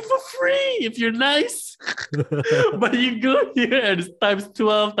this shit for free if you're nice. But you go here and it's times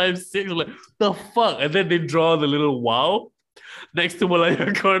 12, times 6. I'm like, the fuck? And then they draw the little wow next to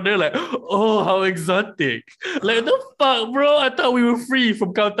Malaya Corner, like, oh, how exotic. Like, the fuck, bro? I thought we were free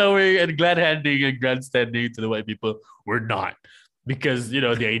from kowtowing and glad handing and grandstanding to the white people. We're not. Because, the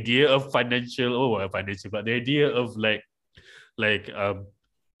idea of but the idea of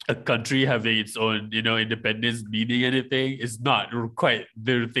a country having its own, independence meaning anything is not quite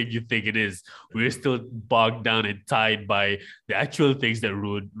the thing you think it is. We're still bogged down and tied by the actual things that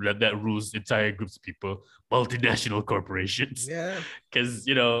rules entire groups of people, multinational corporations. Yeah. Because,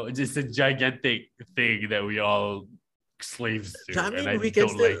 it's just a gigantic thing that we all slaves to. I mean, and we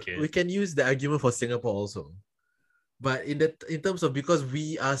can use the argument for Singapore also. But in terms of, because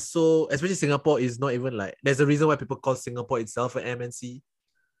we are so, especially Singapore is not even like, there's a reason why people call Singapore itself an MNC.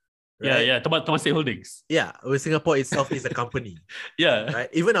 Right? Yeah. Temasek Holdings. Yeah, well, Singapore itself is a company. Yeah. Right.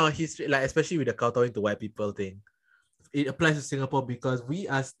 Even our history, like especially with the kowtowing to white people thing, it applies to Singapore because we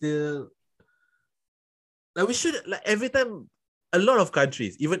are still, like, we should, like, every time, a lot of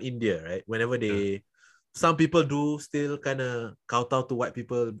countries, even India, right? Whenever some people do still kind of kowtow to white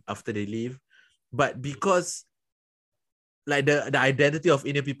people after they leave, but because, like, the identity of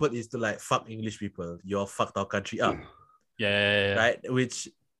Indian people is to, like, fuck English people. You're fucked our country up. Yeah. Right? Which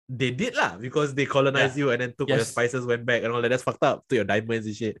they did lah, because they colonized you and then took all your spices, went back and all that. That's fucked up. To your diamonds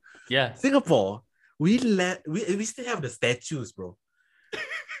and shit. Yeah. Singapore, we still have the statues, bro.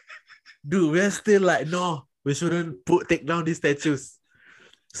 Dude, we're still like, no, we shouldn't take down these statues.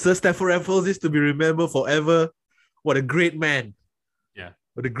 Sir Stafford Raffles is to be remembered forever. What a great man. Yeah.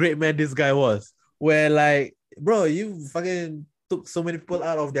 What a great man this guy was. Where, like, bro, you fucking took so many people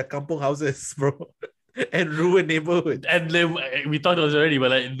out of their kampong houses, bro, and ruined neighborhoods. And then we talked about this already,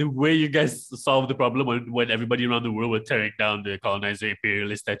 but like the way you guys solved the problem when everybody around the world were tearing down the colonizer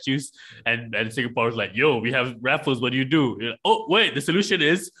imperialist statues, and Singapore was like, yo, we have raffles, what do you do? You're like, oh, wait, the solution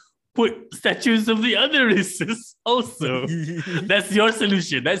is put statues of the other races also. That's your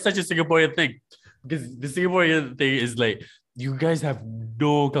solution. That's such a Singaporean thing. Because the Singaporean thing is like, you guys have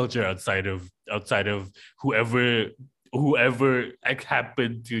no culture outside of whoever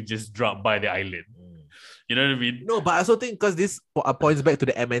happened to just drop by the island. You know what I mean? No, but I also think because this points back to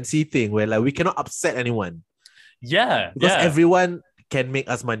the MNC thing where, like, we cannot upset anyone. Yeah. Because everyone can make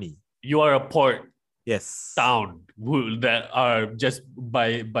us money. You are a port town that are just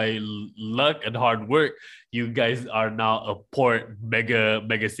by luck and hard work, you guys are now a port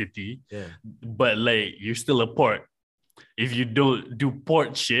mega city. Yeah. But like, you're still a port. If you don't do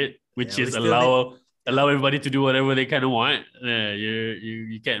port shit, which is allow everybody to do whatever they kind of want,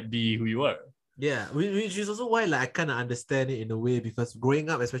 you can't be who you are. Yeah, which is also why, like, I kind of understand it in a way, because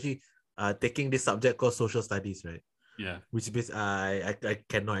growing up, especially taking this subject called social studies, right? Yeah. Which is I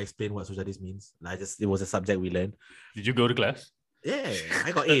cannot explain what social studies means. Like, it was a subject we learned. Did you go to class? Yeah,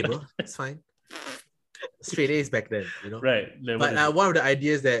 I got A, bro. It's fine. Straight A's back then, Right. But one of the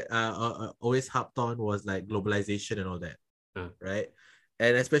ideas that always harped on was, like, globalization and all that, right?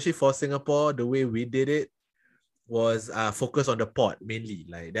 And especially for Singapore, the way we did it was focus on the port mainly.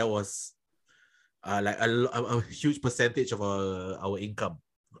 Like, that was like a huge percentage of our income.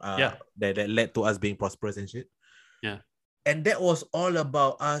 That led to us being prosperous and shit. Yeah. And that was all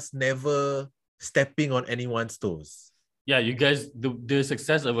about us never stepping on anyone's toes. Yeah, you guys, the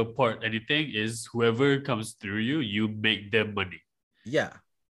success of a port, anything, is whoever comes through you make them money. Yeah.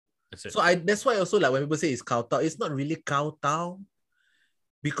 That's it. So that's why also, like, when people say it's kowtow, it's not really kowtow,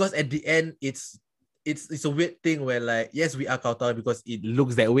 because at the end it's a weird thing where, like, yes, we are kowtow because it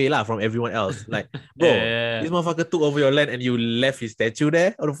looks that way lah from everyone else. Like, bro, this motherfucker took over your land and you left his statue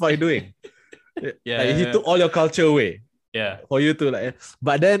there. What the fuck are you doing? Like, he took all your culture away. Yeah. For you to, like,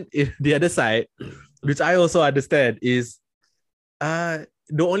 but then the other side, which I also understand, is the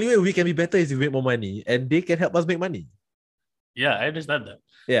only way we can be better is if we make more money, and they can help us make money. Yeah, I understand that.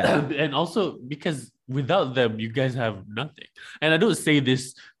 Yeah. And also because without them, you guys have nothing. And I don't say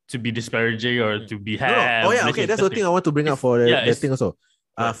this to be disparaging or to be No. Oh yeah. Malaysia Okay. is That's the thing nothing. I want to bring up It's- for yeah, the it's thing also.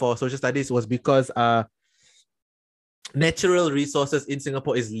 what? For social studies was because natural resources in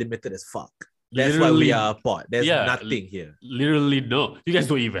Singapore is limited as fuck. That's why we Literally, are a port. There's yeah, nothing here. literally no. You guys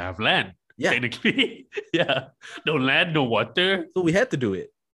don't even have land. Yeah. Technically. Yeah. No land, no water, So we had to do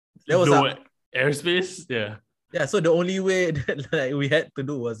it. That was no our, airspace. Yeah. yeah. So the only way that like we had to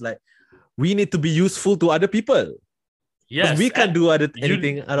do was like we need to be useful to other people. Yes. We can't and do you,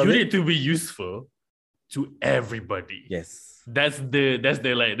 anything out of you it. need to be useful to everybody. Yes. That's the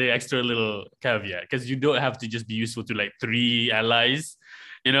like the extra little caveat, because you don't have to just be useful to like 3 allies,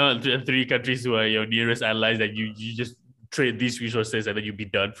 you know, 3 countries who are your nearest allies that you just trade these resources and then you'll be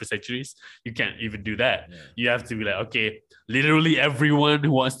done for centuries. You can't even do that. Yeah. You have to be like, okay, literally everyone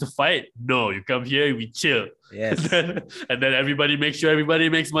who wants to fight, no, you come here, we chill. Yes. And then everybody make sure everybody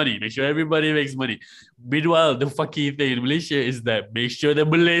makes money. Make sure everybody makes money. Meanwhile, the fucking thing in Malaysia is that make sure the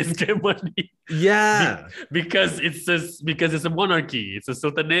Malays get money. Yeah. Because it's a monarchy, it's a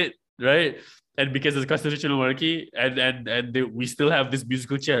sultanate, right? And because it's a constitutional monarchy, and we still have this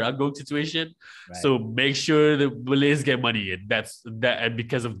musical chair outgoing situation, Right. so make sure the Malays get money, and that's that. And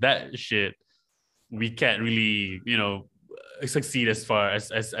because of that shit, we can't really, you know, succeed as far as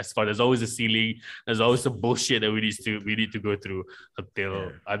there's always a ceiling. There's always some bullshit that we need to go through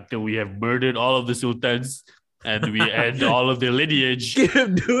until we have murdered all of the sultans and we end all of their lineage. Keep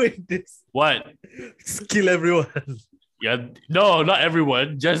doing this. What? Kill everyone. Yeah, no, not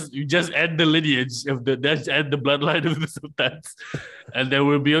everyone. Just end the lineage of just end the bloodline of the sultans, and then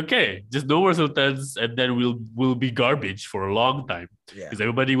we'll be okay. Just no more sultans, and then we'll be garbage for a long time Yeah. because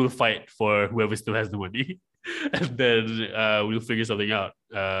everybody will fight for whoever still has the money, and then we'll figure something out.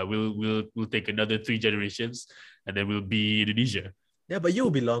 We'll take another 3 generations, and then we'll be Indonesia. Yeah, but you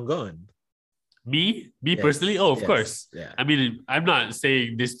will be long gone. Me Yes, personally, oh, of yes, course. Yeah. I mean, I'm not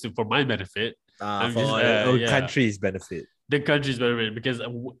saying this for my benefit. For I'm just, our yeah. country's benefit. The country's better because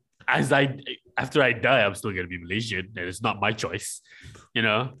after I die, I'm still gonna be Malaysian, and it's not my choice. You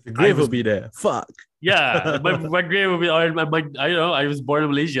know, The grave I was- will be there. Fuck. Yeah, my grave will be. I know I was born in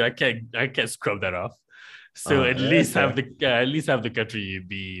Malaysia. I can't scrub that off. So at Yeah, least that's have the country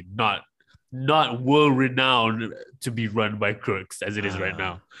be not world renowned to be run by crooks as it is right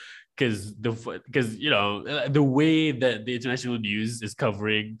now. Because you know the way that the international news is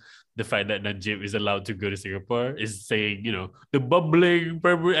covering the fact that Najib is allowed to go to Singapore is saying, you know, the bubbling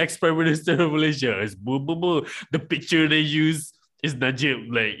ex-prime minister of Malaysia is boom boom boom. The picture they use is Najib,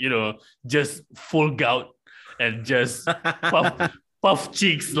 like, you know, just full gout and just puff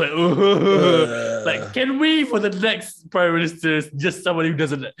cheeks, like like, can we for the next prime minister just somebody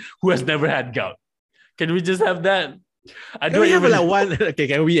who has never had gout? Can we just have that? Can we have like one? Okay,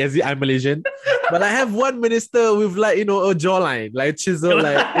 can we? As I'm Malaysian, but I have one minister with like, you know, a jawline, like chisel,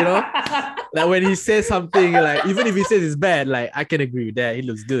 like, you know, like when he says something, like even if he says it's bad, like I can agree with that. He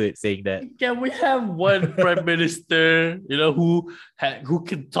looks good saying that. Can we have one prime minister, you know, who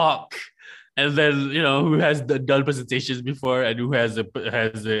can talk, and then, you know, who has done presentations before and who has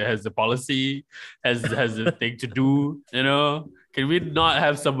a policy, has a thing to do, you know? Can we not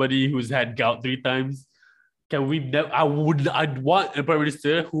have somebody who's had gout 3 times? Can we? I'd want a prime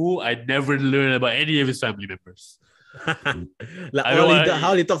minister who I never learn about any of his family members. Like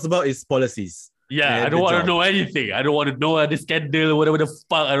all he talks about is policies. Yeah, and I don't the want to job. know anything. I don't want to know the scandal or whatever the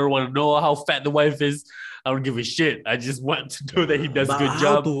fuck. I don't want to know how fat the wife is. I don't give a shit. I just want to know that he does a But good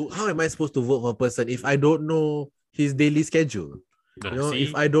job. how am I supposed to vote for a person if I don't know his daily schedule? You know,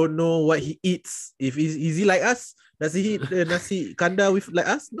 if I don't know what he eats, if is he like us? Does he eat nasi kanda with like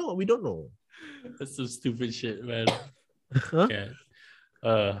us? No, we don't know. That's some stupid shit, man. Huh?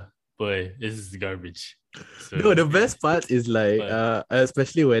 Yeah. Boy, this is garbage. So, No, the best part is like But-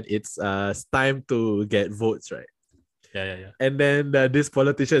 especially when it's time to get votes, right? Yeah. And then this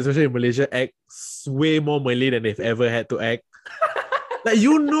politician, especially in Malaysia, acts way more Malay than they've ever had to act. Like,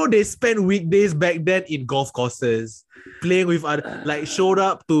 you know, they spent weekdays back then in golf courses, playing with other, like showed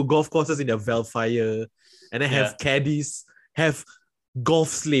up to golf courses in their Velfire, and then have caddies, have golf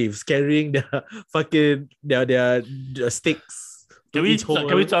slaves carrying their fucking their sticks. Can we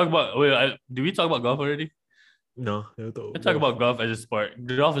talk about? Wait, did we talk about golf already? No, Let's talk about golf as a sport.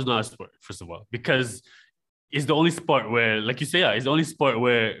 Golf is not a sport, first of all, because it's the only sport where, like you say, it's the only sport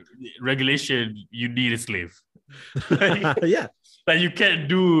where regulation you need a slave. yeah. Like, you can't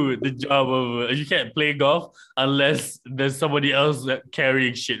do the job of, you can't play golf unless there's somebody else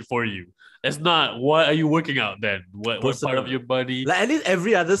carrying shit for you. That's not, what are you working out then? What part of your body? Like at least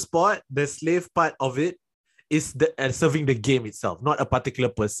every other sport, the slave part of it is the serving the game itself, not a particular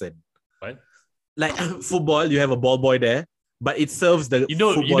person. What? Like football, you have a ball boy there, but it serves the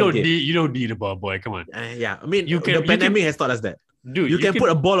football game. You don't need a ball boy. Come on, Yeah, I mean, You can- the you pandemic can- has taught us that. dude. You can put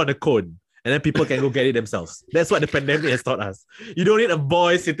a ball on a cone, and then people can go get it themselves. That's what the pandemic has taught us. You don't need a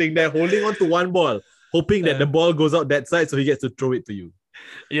boy sitting there holding on to one ball, hoping that the ball goes out that side so he gets to throw it to you.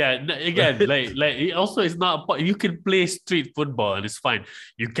 Again, like it also it's not. You can play street football and it's fine.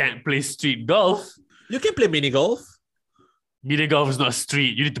 You can't play street golf. You can play mini golf. Mini golf is not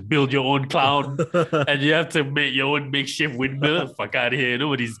street. You need to build your own clown and you have to make your own makeshift windmill. Fuck out of here.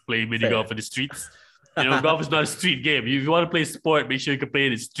 Nobody's playing mini golf in the streets. Golf is not a street game. If you want to play sport, make sure you can play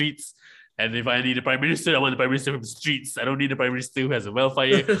in the streets. And if I need a prime minister, I want the prime minister from the streets. I don't need a prime minister who has a welfare.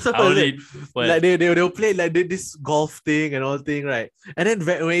 I don't need. Like they'll play like this golf thing and all thing, right? And then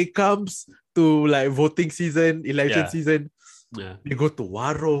when it comes to like voting season, election season, they go to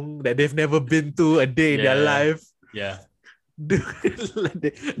warung that they've never been to a day in their life. Yeah.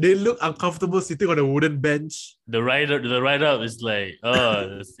 They look uncomfortable sitting on a wooden bench. The ride up is like,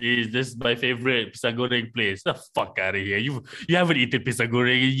 this is my favorite pisang goreng place. The fuck out of here. You haven't eaten pisang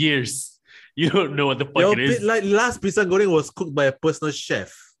goreng in years. You don't know what the fuck it is. Like last pisang goreng was cooked by a personal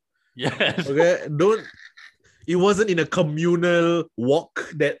chef. Yeah. Okay. It wasn't in a communal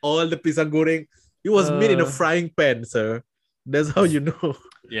wok that all the pisang goreng. It was made in a frying pan, sir. That's how you know.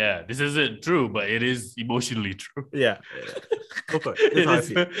 Yeah, this isn't true, but it is emotionally true. Yeah.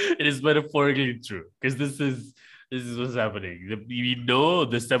 It is metaphorically true because this is what's happening. We know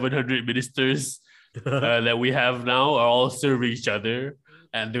the 700 ministers that we have now are all serving each other,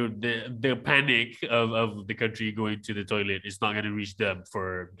 and the panic of the country going to the toilet is not going to reach them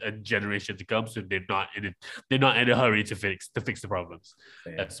for a generation to come. So they're not in a hurry to fix the problems.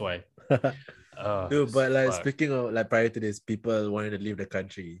 Yeah. That's why. Dude, but like speaking of like prior to this, people wanting to leave the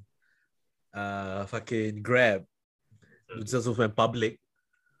country. Fucking Grab. It's also went public.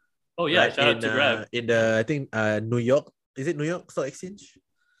 Oh yeah, shout out to Grab. In the I think New York. Is it New York Stock Exchange?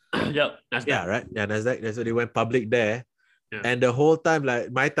 Yep. NASDAQ. Yeah, right. Yeah, NASDAQ. That's what they went public there. Yeah. And the whole time,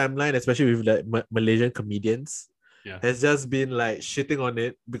 like my timeline, especially with like Malaysian comedians, has just been like shitting on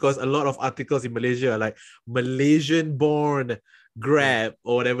it because a lot of articles in Malaysia are like Malaysian born Grab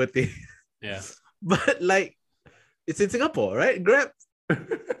or whatever thing. Yeah. But like it's in Singapore, right? Grab.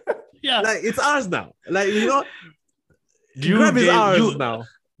 Yeah. Like it's ours now. Like Grab is ours now.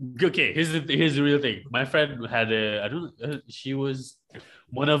 Okay, here's the real thing. My friend had she was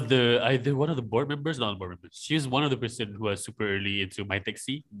one of the board members, not the board members. She was one of the person who was super early into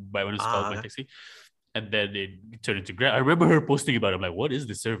MyTaxi, by when it's called MyTaxi. And then it turned into Grab. I remember her posting about it. I'm like, what is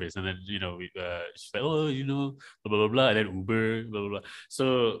this service? And then, she's like, oh, blah, blah, blah, blah. And then Uber, blah, blah, blah.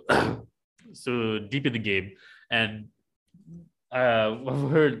 So, so deep in the game. And I've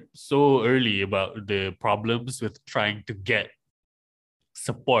heard so early about the problems with trying to get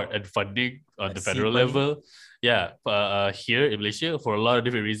support and funding on the federal level. Yeah, here in Malaysia for a lot of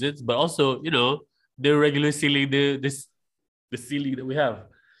different reasons. But also, the regular ceiling, the ceiling that we have.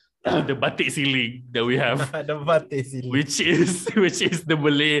 The batik ceiling that we have, the batik ceiling, which is the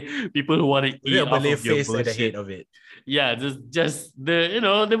Malay people who want to eat off Malay of your face bullshit. at the head of it. Yeah, just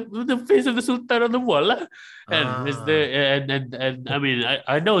the face of the Sultan on the wall, lah. And it's and I mean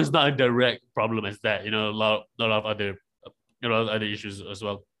I know it's not a direct problem as that. A lot of other issues as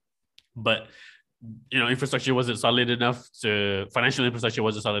well, but infrastructure wasn't solid enough financial infrastructure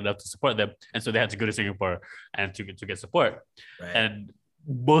wasn't solid enough to support them, and so they had to go to Singapore and to get support. Right. And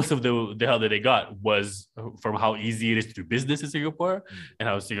most of the help that they got was from how easy it is to do business in Singapore and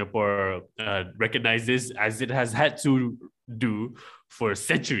how Singapore recognizes, as it has had to do for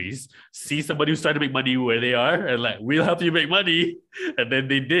centuries, see somebody who's trying to make money where they are and like, we'll help you make money. And then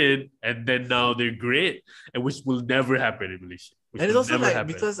they did. And then now they're great, and which will never happen in Malaysia. And it's also like,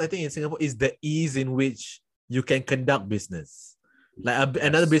 because I think in Singapore is the ease in which you can conduct business. Like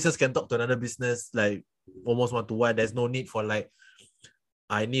another business can talk to another business like almost one-to-one. There's no need for like,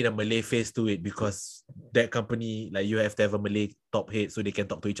 I need a Malay face to it because that company, like you have to have a Malay top head so they can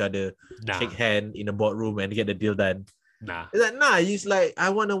talk to each other, shake hand in a boardroom and get the deal done. It's like, it's like, I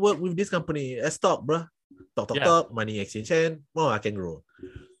want to work with this company. Let's talk, bro. Talk, money exchange hand. I can grow.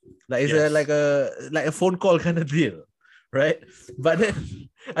 Like it's like a phone call kind of deal, right? But then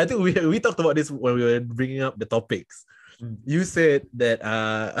I think we talked about this when we were bringing up the topics. You said that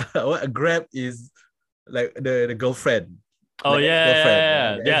Grab is like the girlfriend. Oh like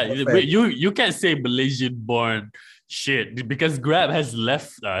yeah. You can't say Malaysian born shit because Grab has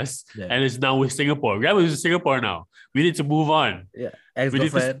left us and is now with Singapore. Grab is in Singapore now. We need to move on. Yeah,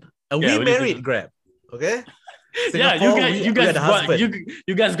 ex-girlfriend. We married Grab. Okay. Yeah, Singapore, you we are guys the got husband.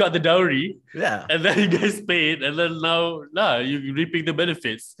 you guys got the dowry, Yeah. and then you guys paid, and then now you're reaping the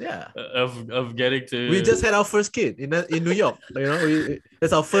benefits Yeah. of getting to. We just had our first kid in New York. You know,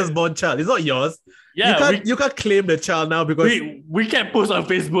 it's our firstborn child. It's not yours. Yeah, You can't claim the child now because we can't post on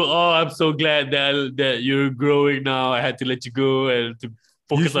Facebook. Oh, I'm so glad that you're growing now. I had to let you go and to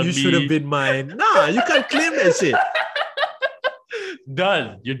focus on you me. should have been mine. Nah, you can't claim that shit.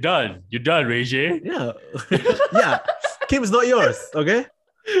 Done. You're done. You're done, Ray J. Yeah. Yeah. Kim's not yours, okay?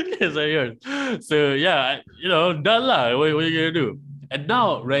 Yes, I heard. So yeah, done lah. What are you gonna do? And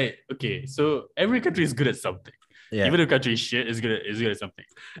now, right? Okay, so every country is good at something. Yeah. Even if a country is shit, is good at something.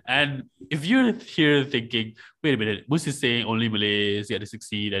 And if you're here thinking, wait a minute, Mus is saying only Malays get to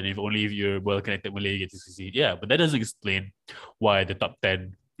succeed, and if you're well-connected Malay, you get to succeed. Yeah, but that doesn't explain why the top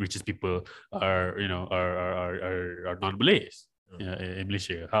 10 richest people are non-Malays in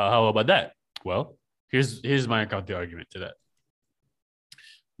Malaysia. How about that? Well, here's my counter argument to that.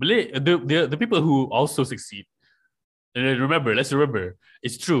 The people who also succeed, and then let's remember,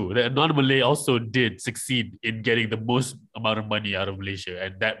 it's true that a non-Malay also did succeed in getting the most amount of money out of Malaysia,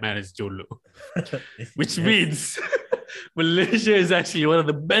 and that man is Jolo. Which means Malaysia is actually one of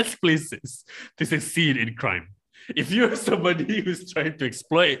the best places to succeed in crime. If you're somebody who's trying to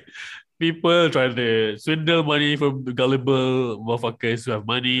exploit people, trying to swindle money from gullible motherfuckers who have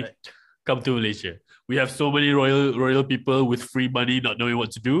money, come to Malaysia. We have so many royal people with free money not knowing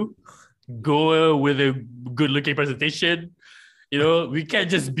what to do. Go with a good-looking presentation. We can't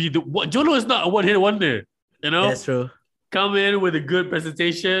just be Jolo is not a one-hit wonder. That's true. Come in with a good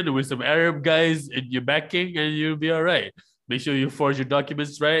presentation with some Arab guys in your backing, and you'll be all right. Make sure you forge your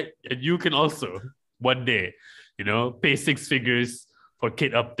documents right, and you can also one day, pay 6 figures for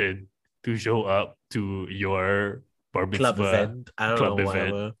Kate Upton to show up to your bar mitzvah, Club event. I don't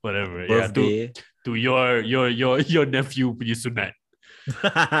know, whatever. Birthday. Yeah, to your nephew punya sunat.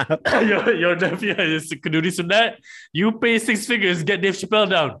 your nephew has Kenduri sunat. You pay 6 figures, get Dave Chappelle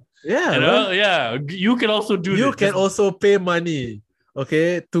down. Yeah, yeah. You can also do. You can also pay money,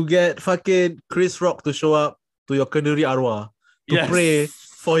 okay, to get fucking Chris Rock to show up to your Kenduri arwah to pray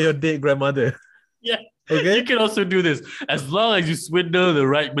for your dead grandmother. Yeah. Okay. You can also do this as long as you swindle the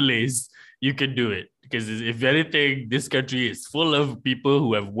right Malays. You can do it. Because if anything, this country is full of people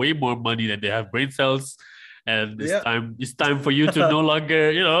who have way more money than they have brain cells. And it's time for you to no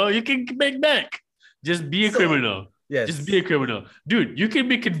longer, you can make back. Just be a criminal. Yes. Just be a criminal. Dude, you can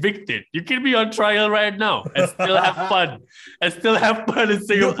be convicted. You can be on trial right now and still have fun. In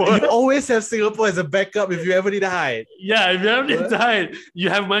Singapore. You always have Singapore as a backup if you ever need to hide. Yeah, if you ever need to hide, you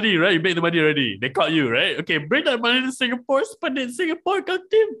have money, right? You made the money already. They caught you, right? Okay, bring that money to Singapore, spend it in Singapore, come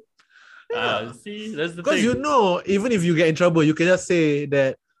team. See, that's the thing. Because even if you get in trouble, you can just say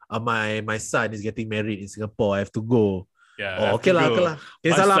that my son is getting married in Singapore. I have to go. Yeah. Okay lah.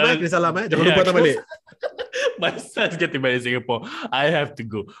 Kini salam. Jangan lupa datang balik. My son's getting married in Singapore. I have to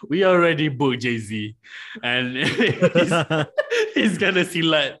go. We already booked Jay-Z, and he's gonna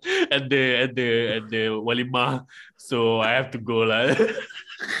silat at the walimah. So I have to go lah.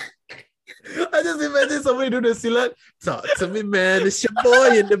 I just imagine somebody do the silat. Talk to me, man. It's your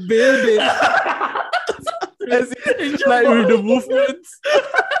boy in the building. As it's like with the movements.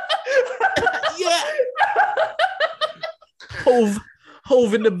 Yeah.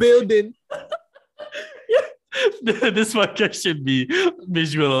 Hove in the building. This podcast should be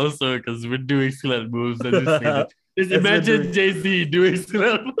visual also because we're doing silat moves. Just imagine Jay-Z doing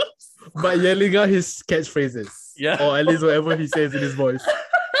silat moves. But yelling out his catchphrases. Yeah. Or at least whatever he says in his voice.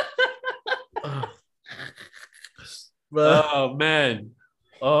 Oh man.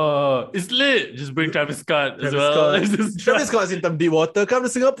 Oh, it's lit. Just bring Travis Scott as well. Travis Scott's in some deep water. Come to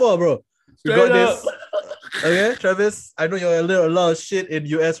Singapore, bro. We got this. Okay, Travis. I know you're a lot of shit in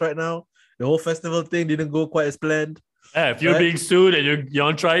US right now. The whole festival thing didn't go quite as planned. Yeah, if you're being sued and you're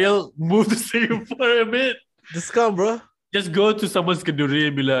on trial, move to Singapore a bit. Just come, bro. Just go to someone's kenduri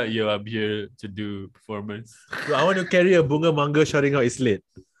and be like, yo, I'm here to do performance. Bro, I want to carry a bunga manga shouting out it's lit.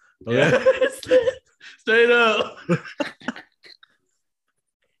 Okay? Yeah. Straight up.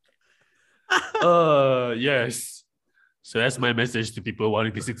 Yes. So that's my message to people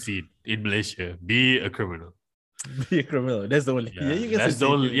wanting to succeed in Malaysia. Be a criminal. Be a criminal. That's the only. Yeah, you can that's the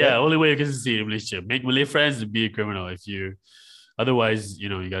only way you can succeed in Malaysia. Make Malay friends and be a criminal. Otherwise,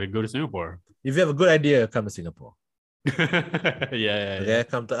 you gotta go to Singapore. If you have a good idea, come to Singapore. Yeah. Okay,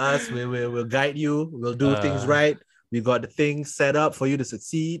 come to us. We'll guide you. We'll do things right. We got the things set up for you to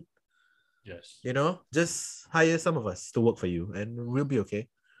succeed. Yes. Just hire some of us to work for you, and we'll be okay.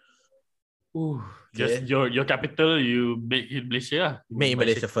 Ooh, Okay. just your capital you make in Malaysia. Make in By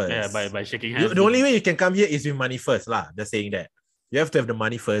Malaysia first. Yeah, by shaking hands. The only way you can come here is with money first, lah. They're saying that. You have to have the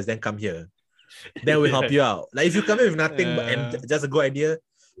money first, then come here. Then we help you out. Like if you come here with nothing and just a good idea,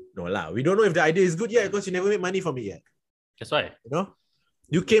 no lah. We don't know if the idea is good yet because you never made money from it yet. That's why. You know?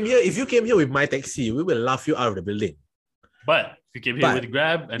 You came here, if you came here with my taxi, we will laugh you out of the building. But if you came here with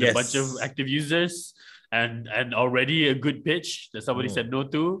Grab and a yes. bunch of active users and already a good pitch that somebody said no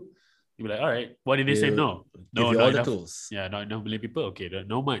to, you'll be like, all right, why did they say no? Give No, you not all enough. the tools. Yeah, not enough Malay people. Okay,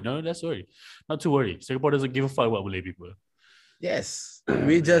 no, that's worry. Not to worry. Singapore doesn't give a fuck about Malay people. Yes.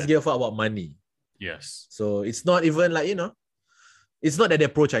 We just give a fuck about money. Yes. So it's not even like, it's not that they're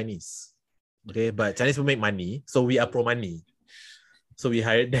pro-Chinese. Okay, but Chinese will make money, so we are pro-money. So we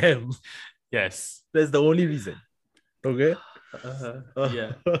hired them. Yes. That's the only reason. Okay?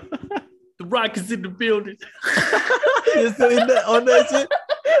 Yeah. The Rock is in the building. You're still on that shit?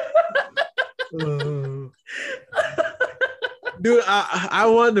 Dude, I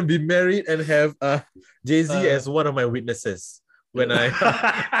want to be married and have Jay-Z as one of my witnesses when I...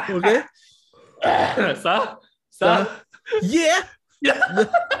 Okay? Sir? Yeah! Yeah.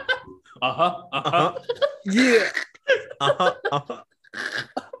 Yeah!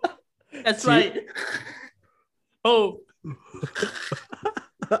 That's right. Oh.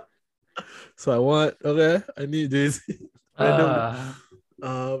 So I need this.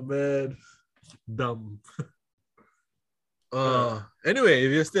 Oh man, dumb. Anyway,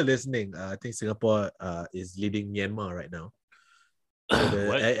 if you're still listening, I think Singapore is leading Myanmar right now. So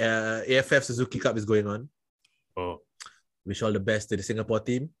the AFF Suzuki Cup is going on. Oh, wish all the best to the Singapore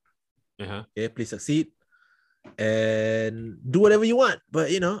team. Okay, please succeed and do whatever you want.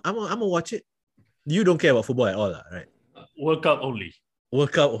 But I'm gonna watch it. You don't care about football at all, right? World Cup only.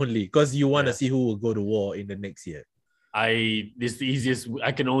 World Cup only, because you want to see who will go to war in the next year. This is the easiest.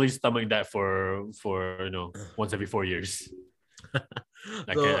 I can only stomach that for once every 4 years. I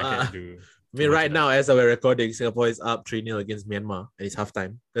can't do. I mean, right now, as we're recording, Singapore is up 3-0 against Myanmar, and it's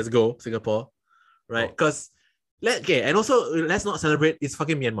halftime. Let's go, Singapore. Right? Because, and also, let's not celebrate, it's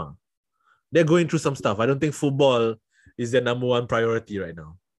fucking Myanmar. They're going through some stuff. I don't think football is their number one priority right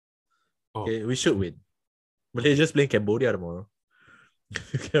now. Okay, we should win. Malaysia's playing Cambodia tomorrow.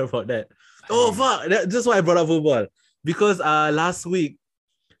 You care about that? Oh, fuck. That's why I brought up football. Because last week,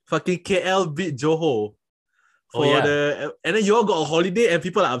 fucking KL beat Johor. And then you all got a holiday and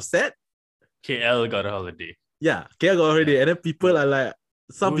people are upset. KL got a holiday. Yeah, KL got a holiday. And then people are like,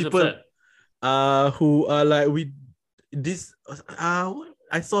 some people who are like,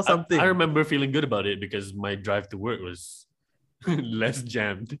 I saw something. I remember feeling good about it because my drive to work was less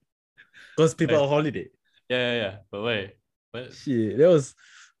jammed. Because people are on holiday. Yeah. But wait. What? Shit, that was...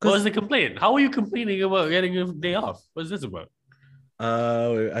 What was the complaint? How are you complaining about getting a day off? What's this about?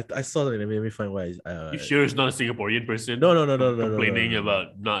 I saw it and it made me find why. You sure it's not a Singaporean person? No. Complaining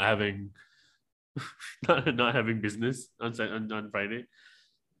about not having not having business on Friday.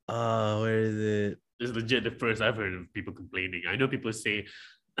 Where is it? It's legit the first I've heard of people complaining. I know people say,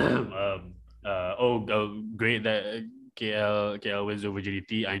 great that KL wins over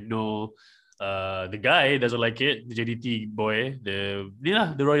JDT. I know the guy doesn't like it. The JDT boy, the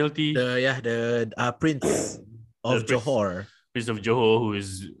royalty. The Prince of Johor. Prince of Johor,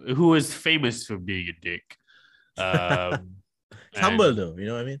 who is famous for being a dick. Humble though, you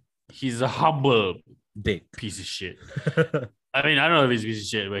know what I mean? He's a humble dick piece of shit. I mean, I don't know if he's a piece of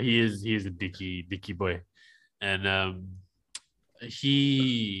shit, but he is a dicky boy. And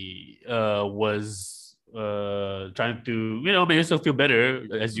he was trying to, make yourself feel better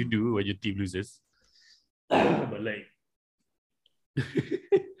as you do when your team loses.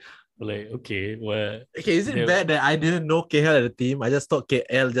 But okay, well. Okay, is it bad that I didn't know KL as a team? I just thought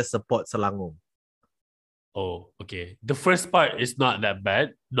KL just support Selangor. Oh, okay. The first part is not that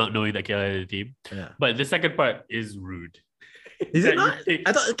bad, not knowing that KL is a team. Yeah. But the second part is rude. Is it not?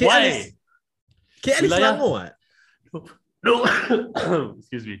 I thought KL is Selangor. No.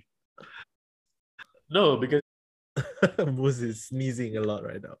 Excuse me. No, because Moose is sneezing a lot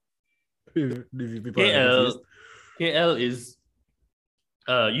right now. KL is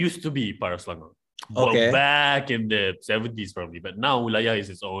used to be part of Selangor. Okay. Back in the 70s probably, but now Wilayah is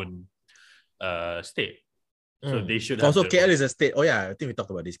its own state. So they should have. Also, KL is a state. Oh yeah, I think we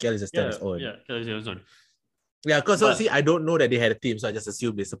talked about this. KL is a state on its own. Yeah, KL is its own. Yeah, because I don't know that they had a team, so I just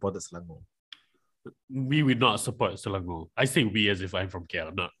assumed they supported Selangor. We would not support Selangor. I say we as if I'm from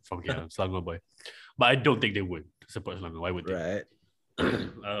KL, not from KL, Selangor boy. But I don't think they would support Selangor. Why would they? Right.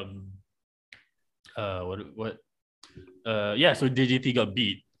 So JDT got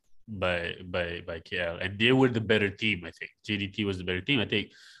beat by KL, and they were the better team. I think JDT was the better team. I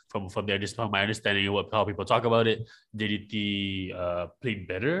think from my understanding of how people talk about it, JDT played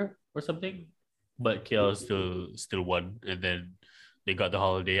better or something, but KL still won, and then they got the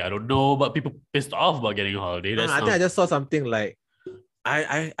holiday. I don't know, but people pissed off about getting a holiday. I think I just saw something like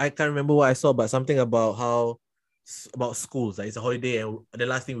I can't remember what I saw, but something about about schools. Like it's a holiday, and the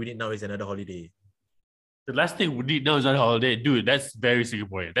last thing we need now is another holiday. the last thing we need now is not a holiday, dude. That's very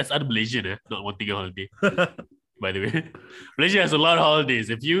Singaporean. That's un-Malaysian, not wanting a holiday. By the way, Malaysia has a lot of holidays.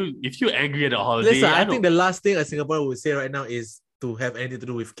 If you're angry at a holiday, Listen, I think the last thing a Singaporean would say right now is to have anything to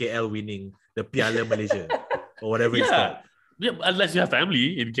do with KL winning the Piala Malaysia or whatever it's called. Yeah, unless you have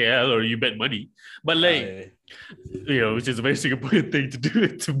family in KL or you bet money. But like, which is a very Singaporean thing to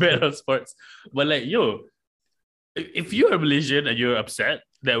do, to bet on sports. But like, if you're a Malaysian and you're upset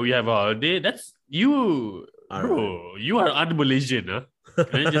that we have a holiday, that's you, bro. You are un-Malaysian, huh?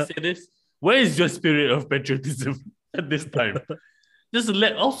 Can I just say this? Where is your spirit of patriotism at this time?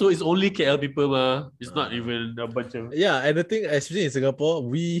 Also, it's only KL people, it's not even a bunch of... Yeah, and the thing, especially in Singapore,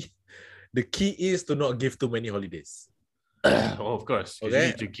 the key is to not give too many holidays. Oh, of course. Because you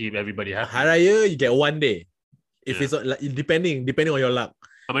need to keep everybody happy. Hari Raya, you get 1 day. If it's like, depending on your luck.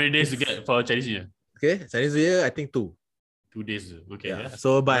 How many days you get for Chinese New Year? Okay, Chinese New Year, I think 2. 2 days. Okay. Yeah.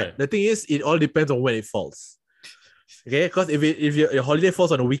 So, but the thing is, it all depends on when it falls. Okay, because if your holiday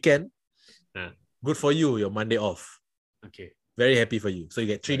falls on a weekend, good for you, your Monday off. Okay. Very happy for you. So you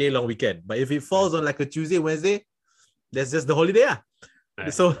get 3-day long weekend. But if it falls on like a Tuesday, Wednesday, that's just the holiday.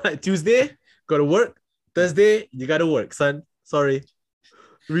 So like Tuesday, gotta work. Thursday, you gotta work, son. Sorry.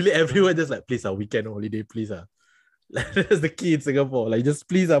 Really, everyone just like, please, weekend holiday, please. That's the key in Singapore. Like, just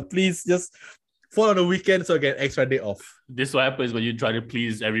please, just fall on the weekend so I get an extra day off. This what happens when you try to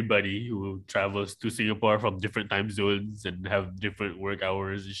please everybody who travels to Singapore from different time zones and have different work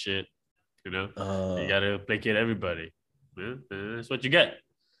hours and shit. You gotta placate everybody. That's what you get.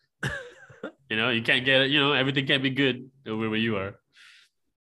 You can't get it. Everything can't be good over where you are.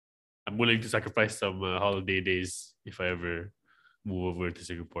 I'm willing to sacrifice some holiday days if I ever move over to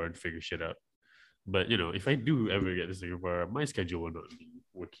Singapore and figure shit out. But if I do ever get to Singapore, my schedule will not be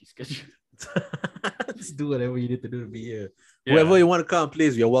working schedule. Just do whatever you need to do to be here. Yeah. Whoever you want to come,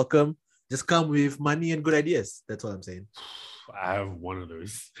 please, you're welcome. Just come with money and good ideas. That's what I'm saying. I have one of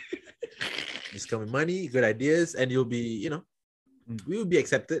those. Just come with money, good ideas, and you'll be, we will be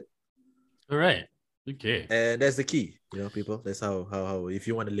accepted. All right. Okay. And that's the key, people. That's how if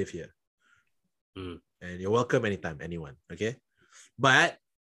you want to live here. And you're welcome anytime, anyone. Okay. But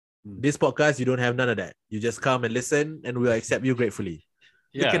this podcast, you don't have none of that. You just come and listen, and we'll accept you gratefully.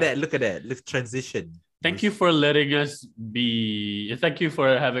 Yeah. Look at that. Let's transition. Thank you for letting us be. Thank you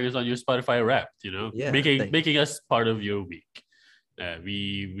for having us on your Spotify Wrapped. Making us part of your week.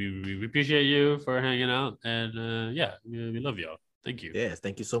 We appreciate you for hanging out, and we love y'all. Thank you. Yes,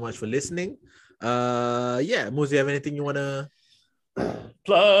 thank you so much for listening. Moose, you have anything you wanna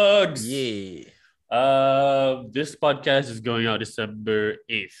plugs? Yeah. This podcast is going out December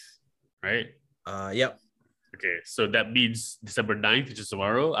 8th, right? Yep. Okay, so that means December 9th, which is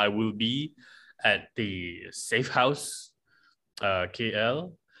tomorrow, I will be at the Safe House,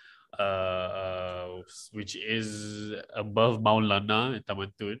 KL, which is above Mount Lana in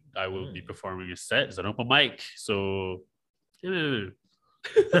Taman Tun. I will be performing a set. It's an open mic, so I'll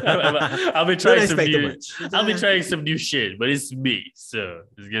be trying some new shit, but it's me, so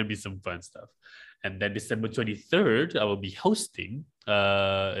there's gonna be some fun stuff. And then December 23rd, I will be hosting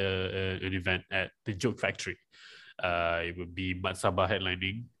an event at the Joke Factory. It would be Matsaba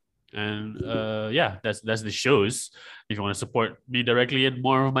headlining. And that's the shows. If you want to support me directly and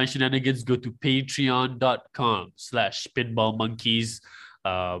more of my shenanigans, go to patreon.com/pinballmonkeys.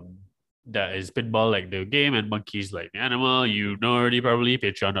 That is pinball like the game and monkeys like the animal. You know already probably.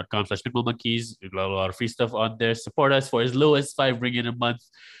 Patreon.com/pinballmonkeys. A lot of free stuff on there. Support us for as low as $5 a month.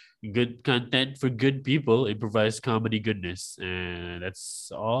 Good content for good people, improvised comedy goodness. And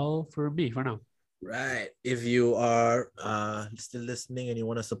that's all for me for now. Right. If you are still listening and you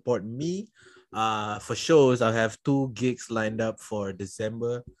want to support me, for shows, I have 2 gigs lined up for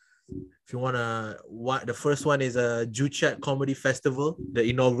December. If you the first one is a Juchat Comedy Festival, the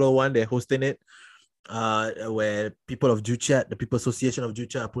inaugural one. They're hosting it, where people of Juchat, the People Association of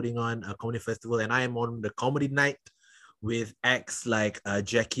Juchat, are putting on a comedy festival, and I am on the comedy night with acts like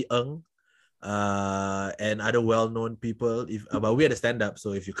Jackie Ng and other well-known people. But we are the stand-up,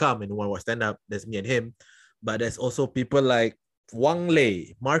 so if you come and you want to watch stand-up, there's me and him. But there's also people like Wang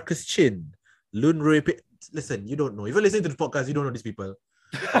Lei, Marcus Chin, Lun Rui. Listen, you don't know. If you're listening to the podcast, you don't know these people.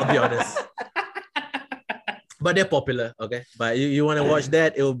 I'll be honest. But they're popular, okay? But you want to watch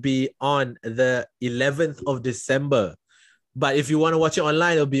that, it will be on the 11th of December. But if you want to watch it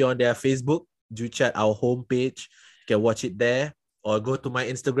online, it'll be on their Facebook, Juchat, our homepage. You can watch it there, or go to my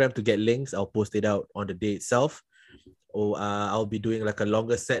Instagram to get links. I'll post it out on the day itself. Or I'll be doing like a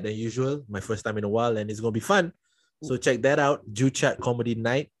longer set than usual, my first time in a while, and it's gonna be fun. So check that out, Juchat Comedy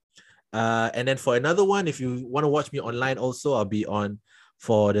Night. And then for another one, if you want to watch me online also, I'll be on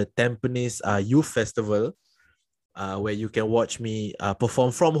for the Tampines Youth Festival, where you can watch me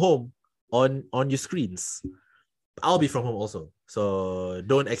perform from home on your screens. I'll be from home also, so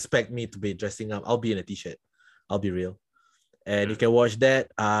don't expect me to be dressing up. I'll be in a t-shirt. I'll be real. And you can watch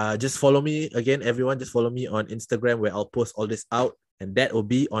that. Just follow me again, everyone. Just follow me on Instagram, where I'll post all this out, and that will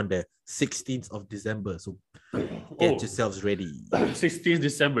be on the 16th of December. So get yourselves ready. 16th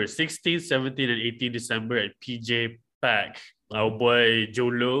December, 16th, 17th, and 18th December at PJ Pack. Our boy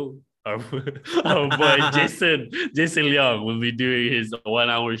Jolo, our boy Jason Leong will be doing his 1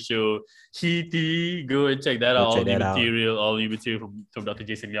 hour show. Go and check that out. All new material from Dr.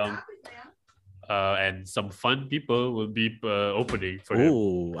 Jason Leong. And some fun people will be opening for him.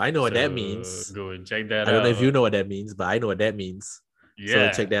 Oh, I know what that means. Go and check that out. I don't know if you know what that means, but I know what that means.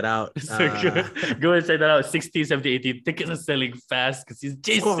 Yeah. So check that out. Go and check that out. 16, 17, 18. Tickets are selling fast because he's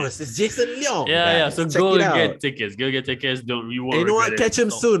Jason. Of course, it's Jason Leong. Yeah. So go and get tickets. Go get tickets. You won't. You know what? Catch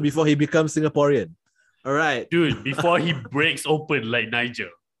him soon before he becomes Singaporean. All right. Dude, before he breaks open like Nigel.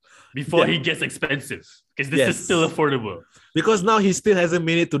 Before he gets expensive. Because this is still affordable. Because now he still hasn't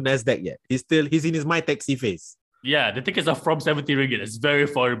made it to NASDAQ yet. He's in his My Taxi phase. Yeah, the tickets are from 70 ringgit. It's very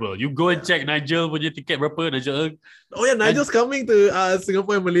affordable. You go and check Nigel when your ticket berapa, Nigel. Oh yeah, Nigel's coming to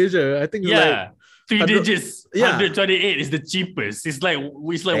Singapore and Malaysia. I think like 3 digits. 128 is the cheapest. It's like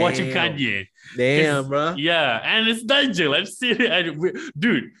watching Kanye. Damn, bro. Yeah, and it's Nigel. I'm serious.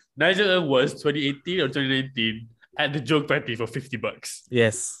 Dude, Nigel was 2018 or 2019 at the joke party for $50.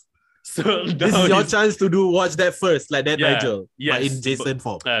 Yes. So this is your chance to watch that first, like that Nigel. Yes, but in Jason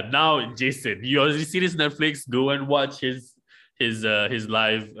form. Now Jason, you already see this Netflix. Go and watch his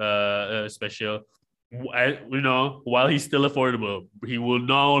live special. While he's still affordable, he will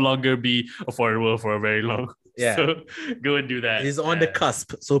no longer be affordable for a very long. Yeah. So go and do that. He's on the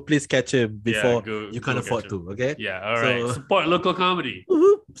cusp, so please catch him before you can't afford to. Okay. Yeah. All right. Support local comedy.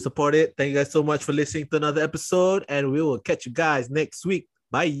 Support it. Thank you guys so much for listening to another episode, and we will catch you guys next week.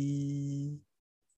 Bye.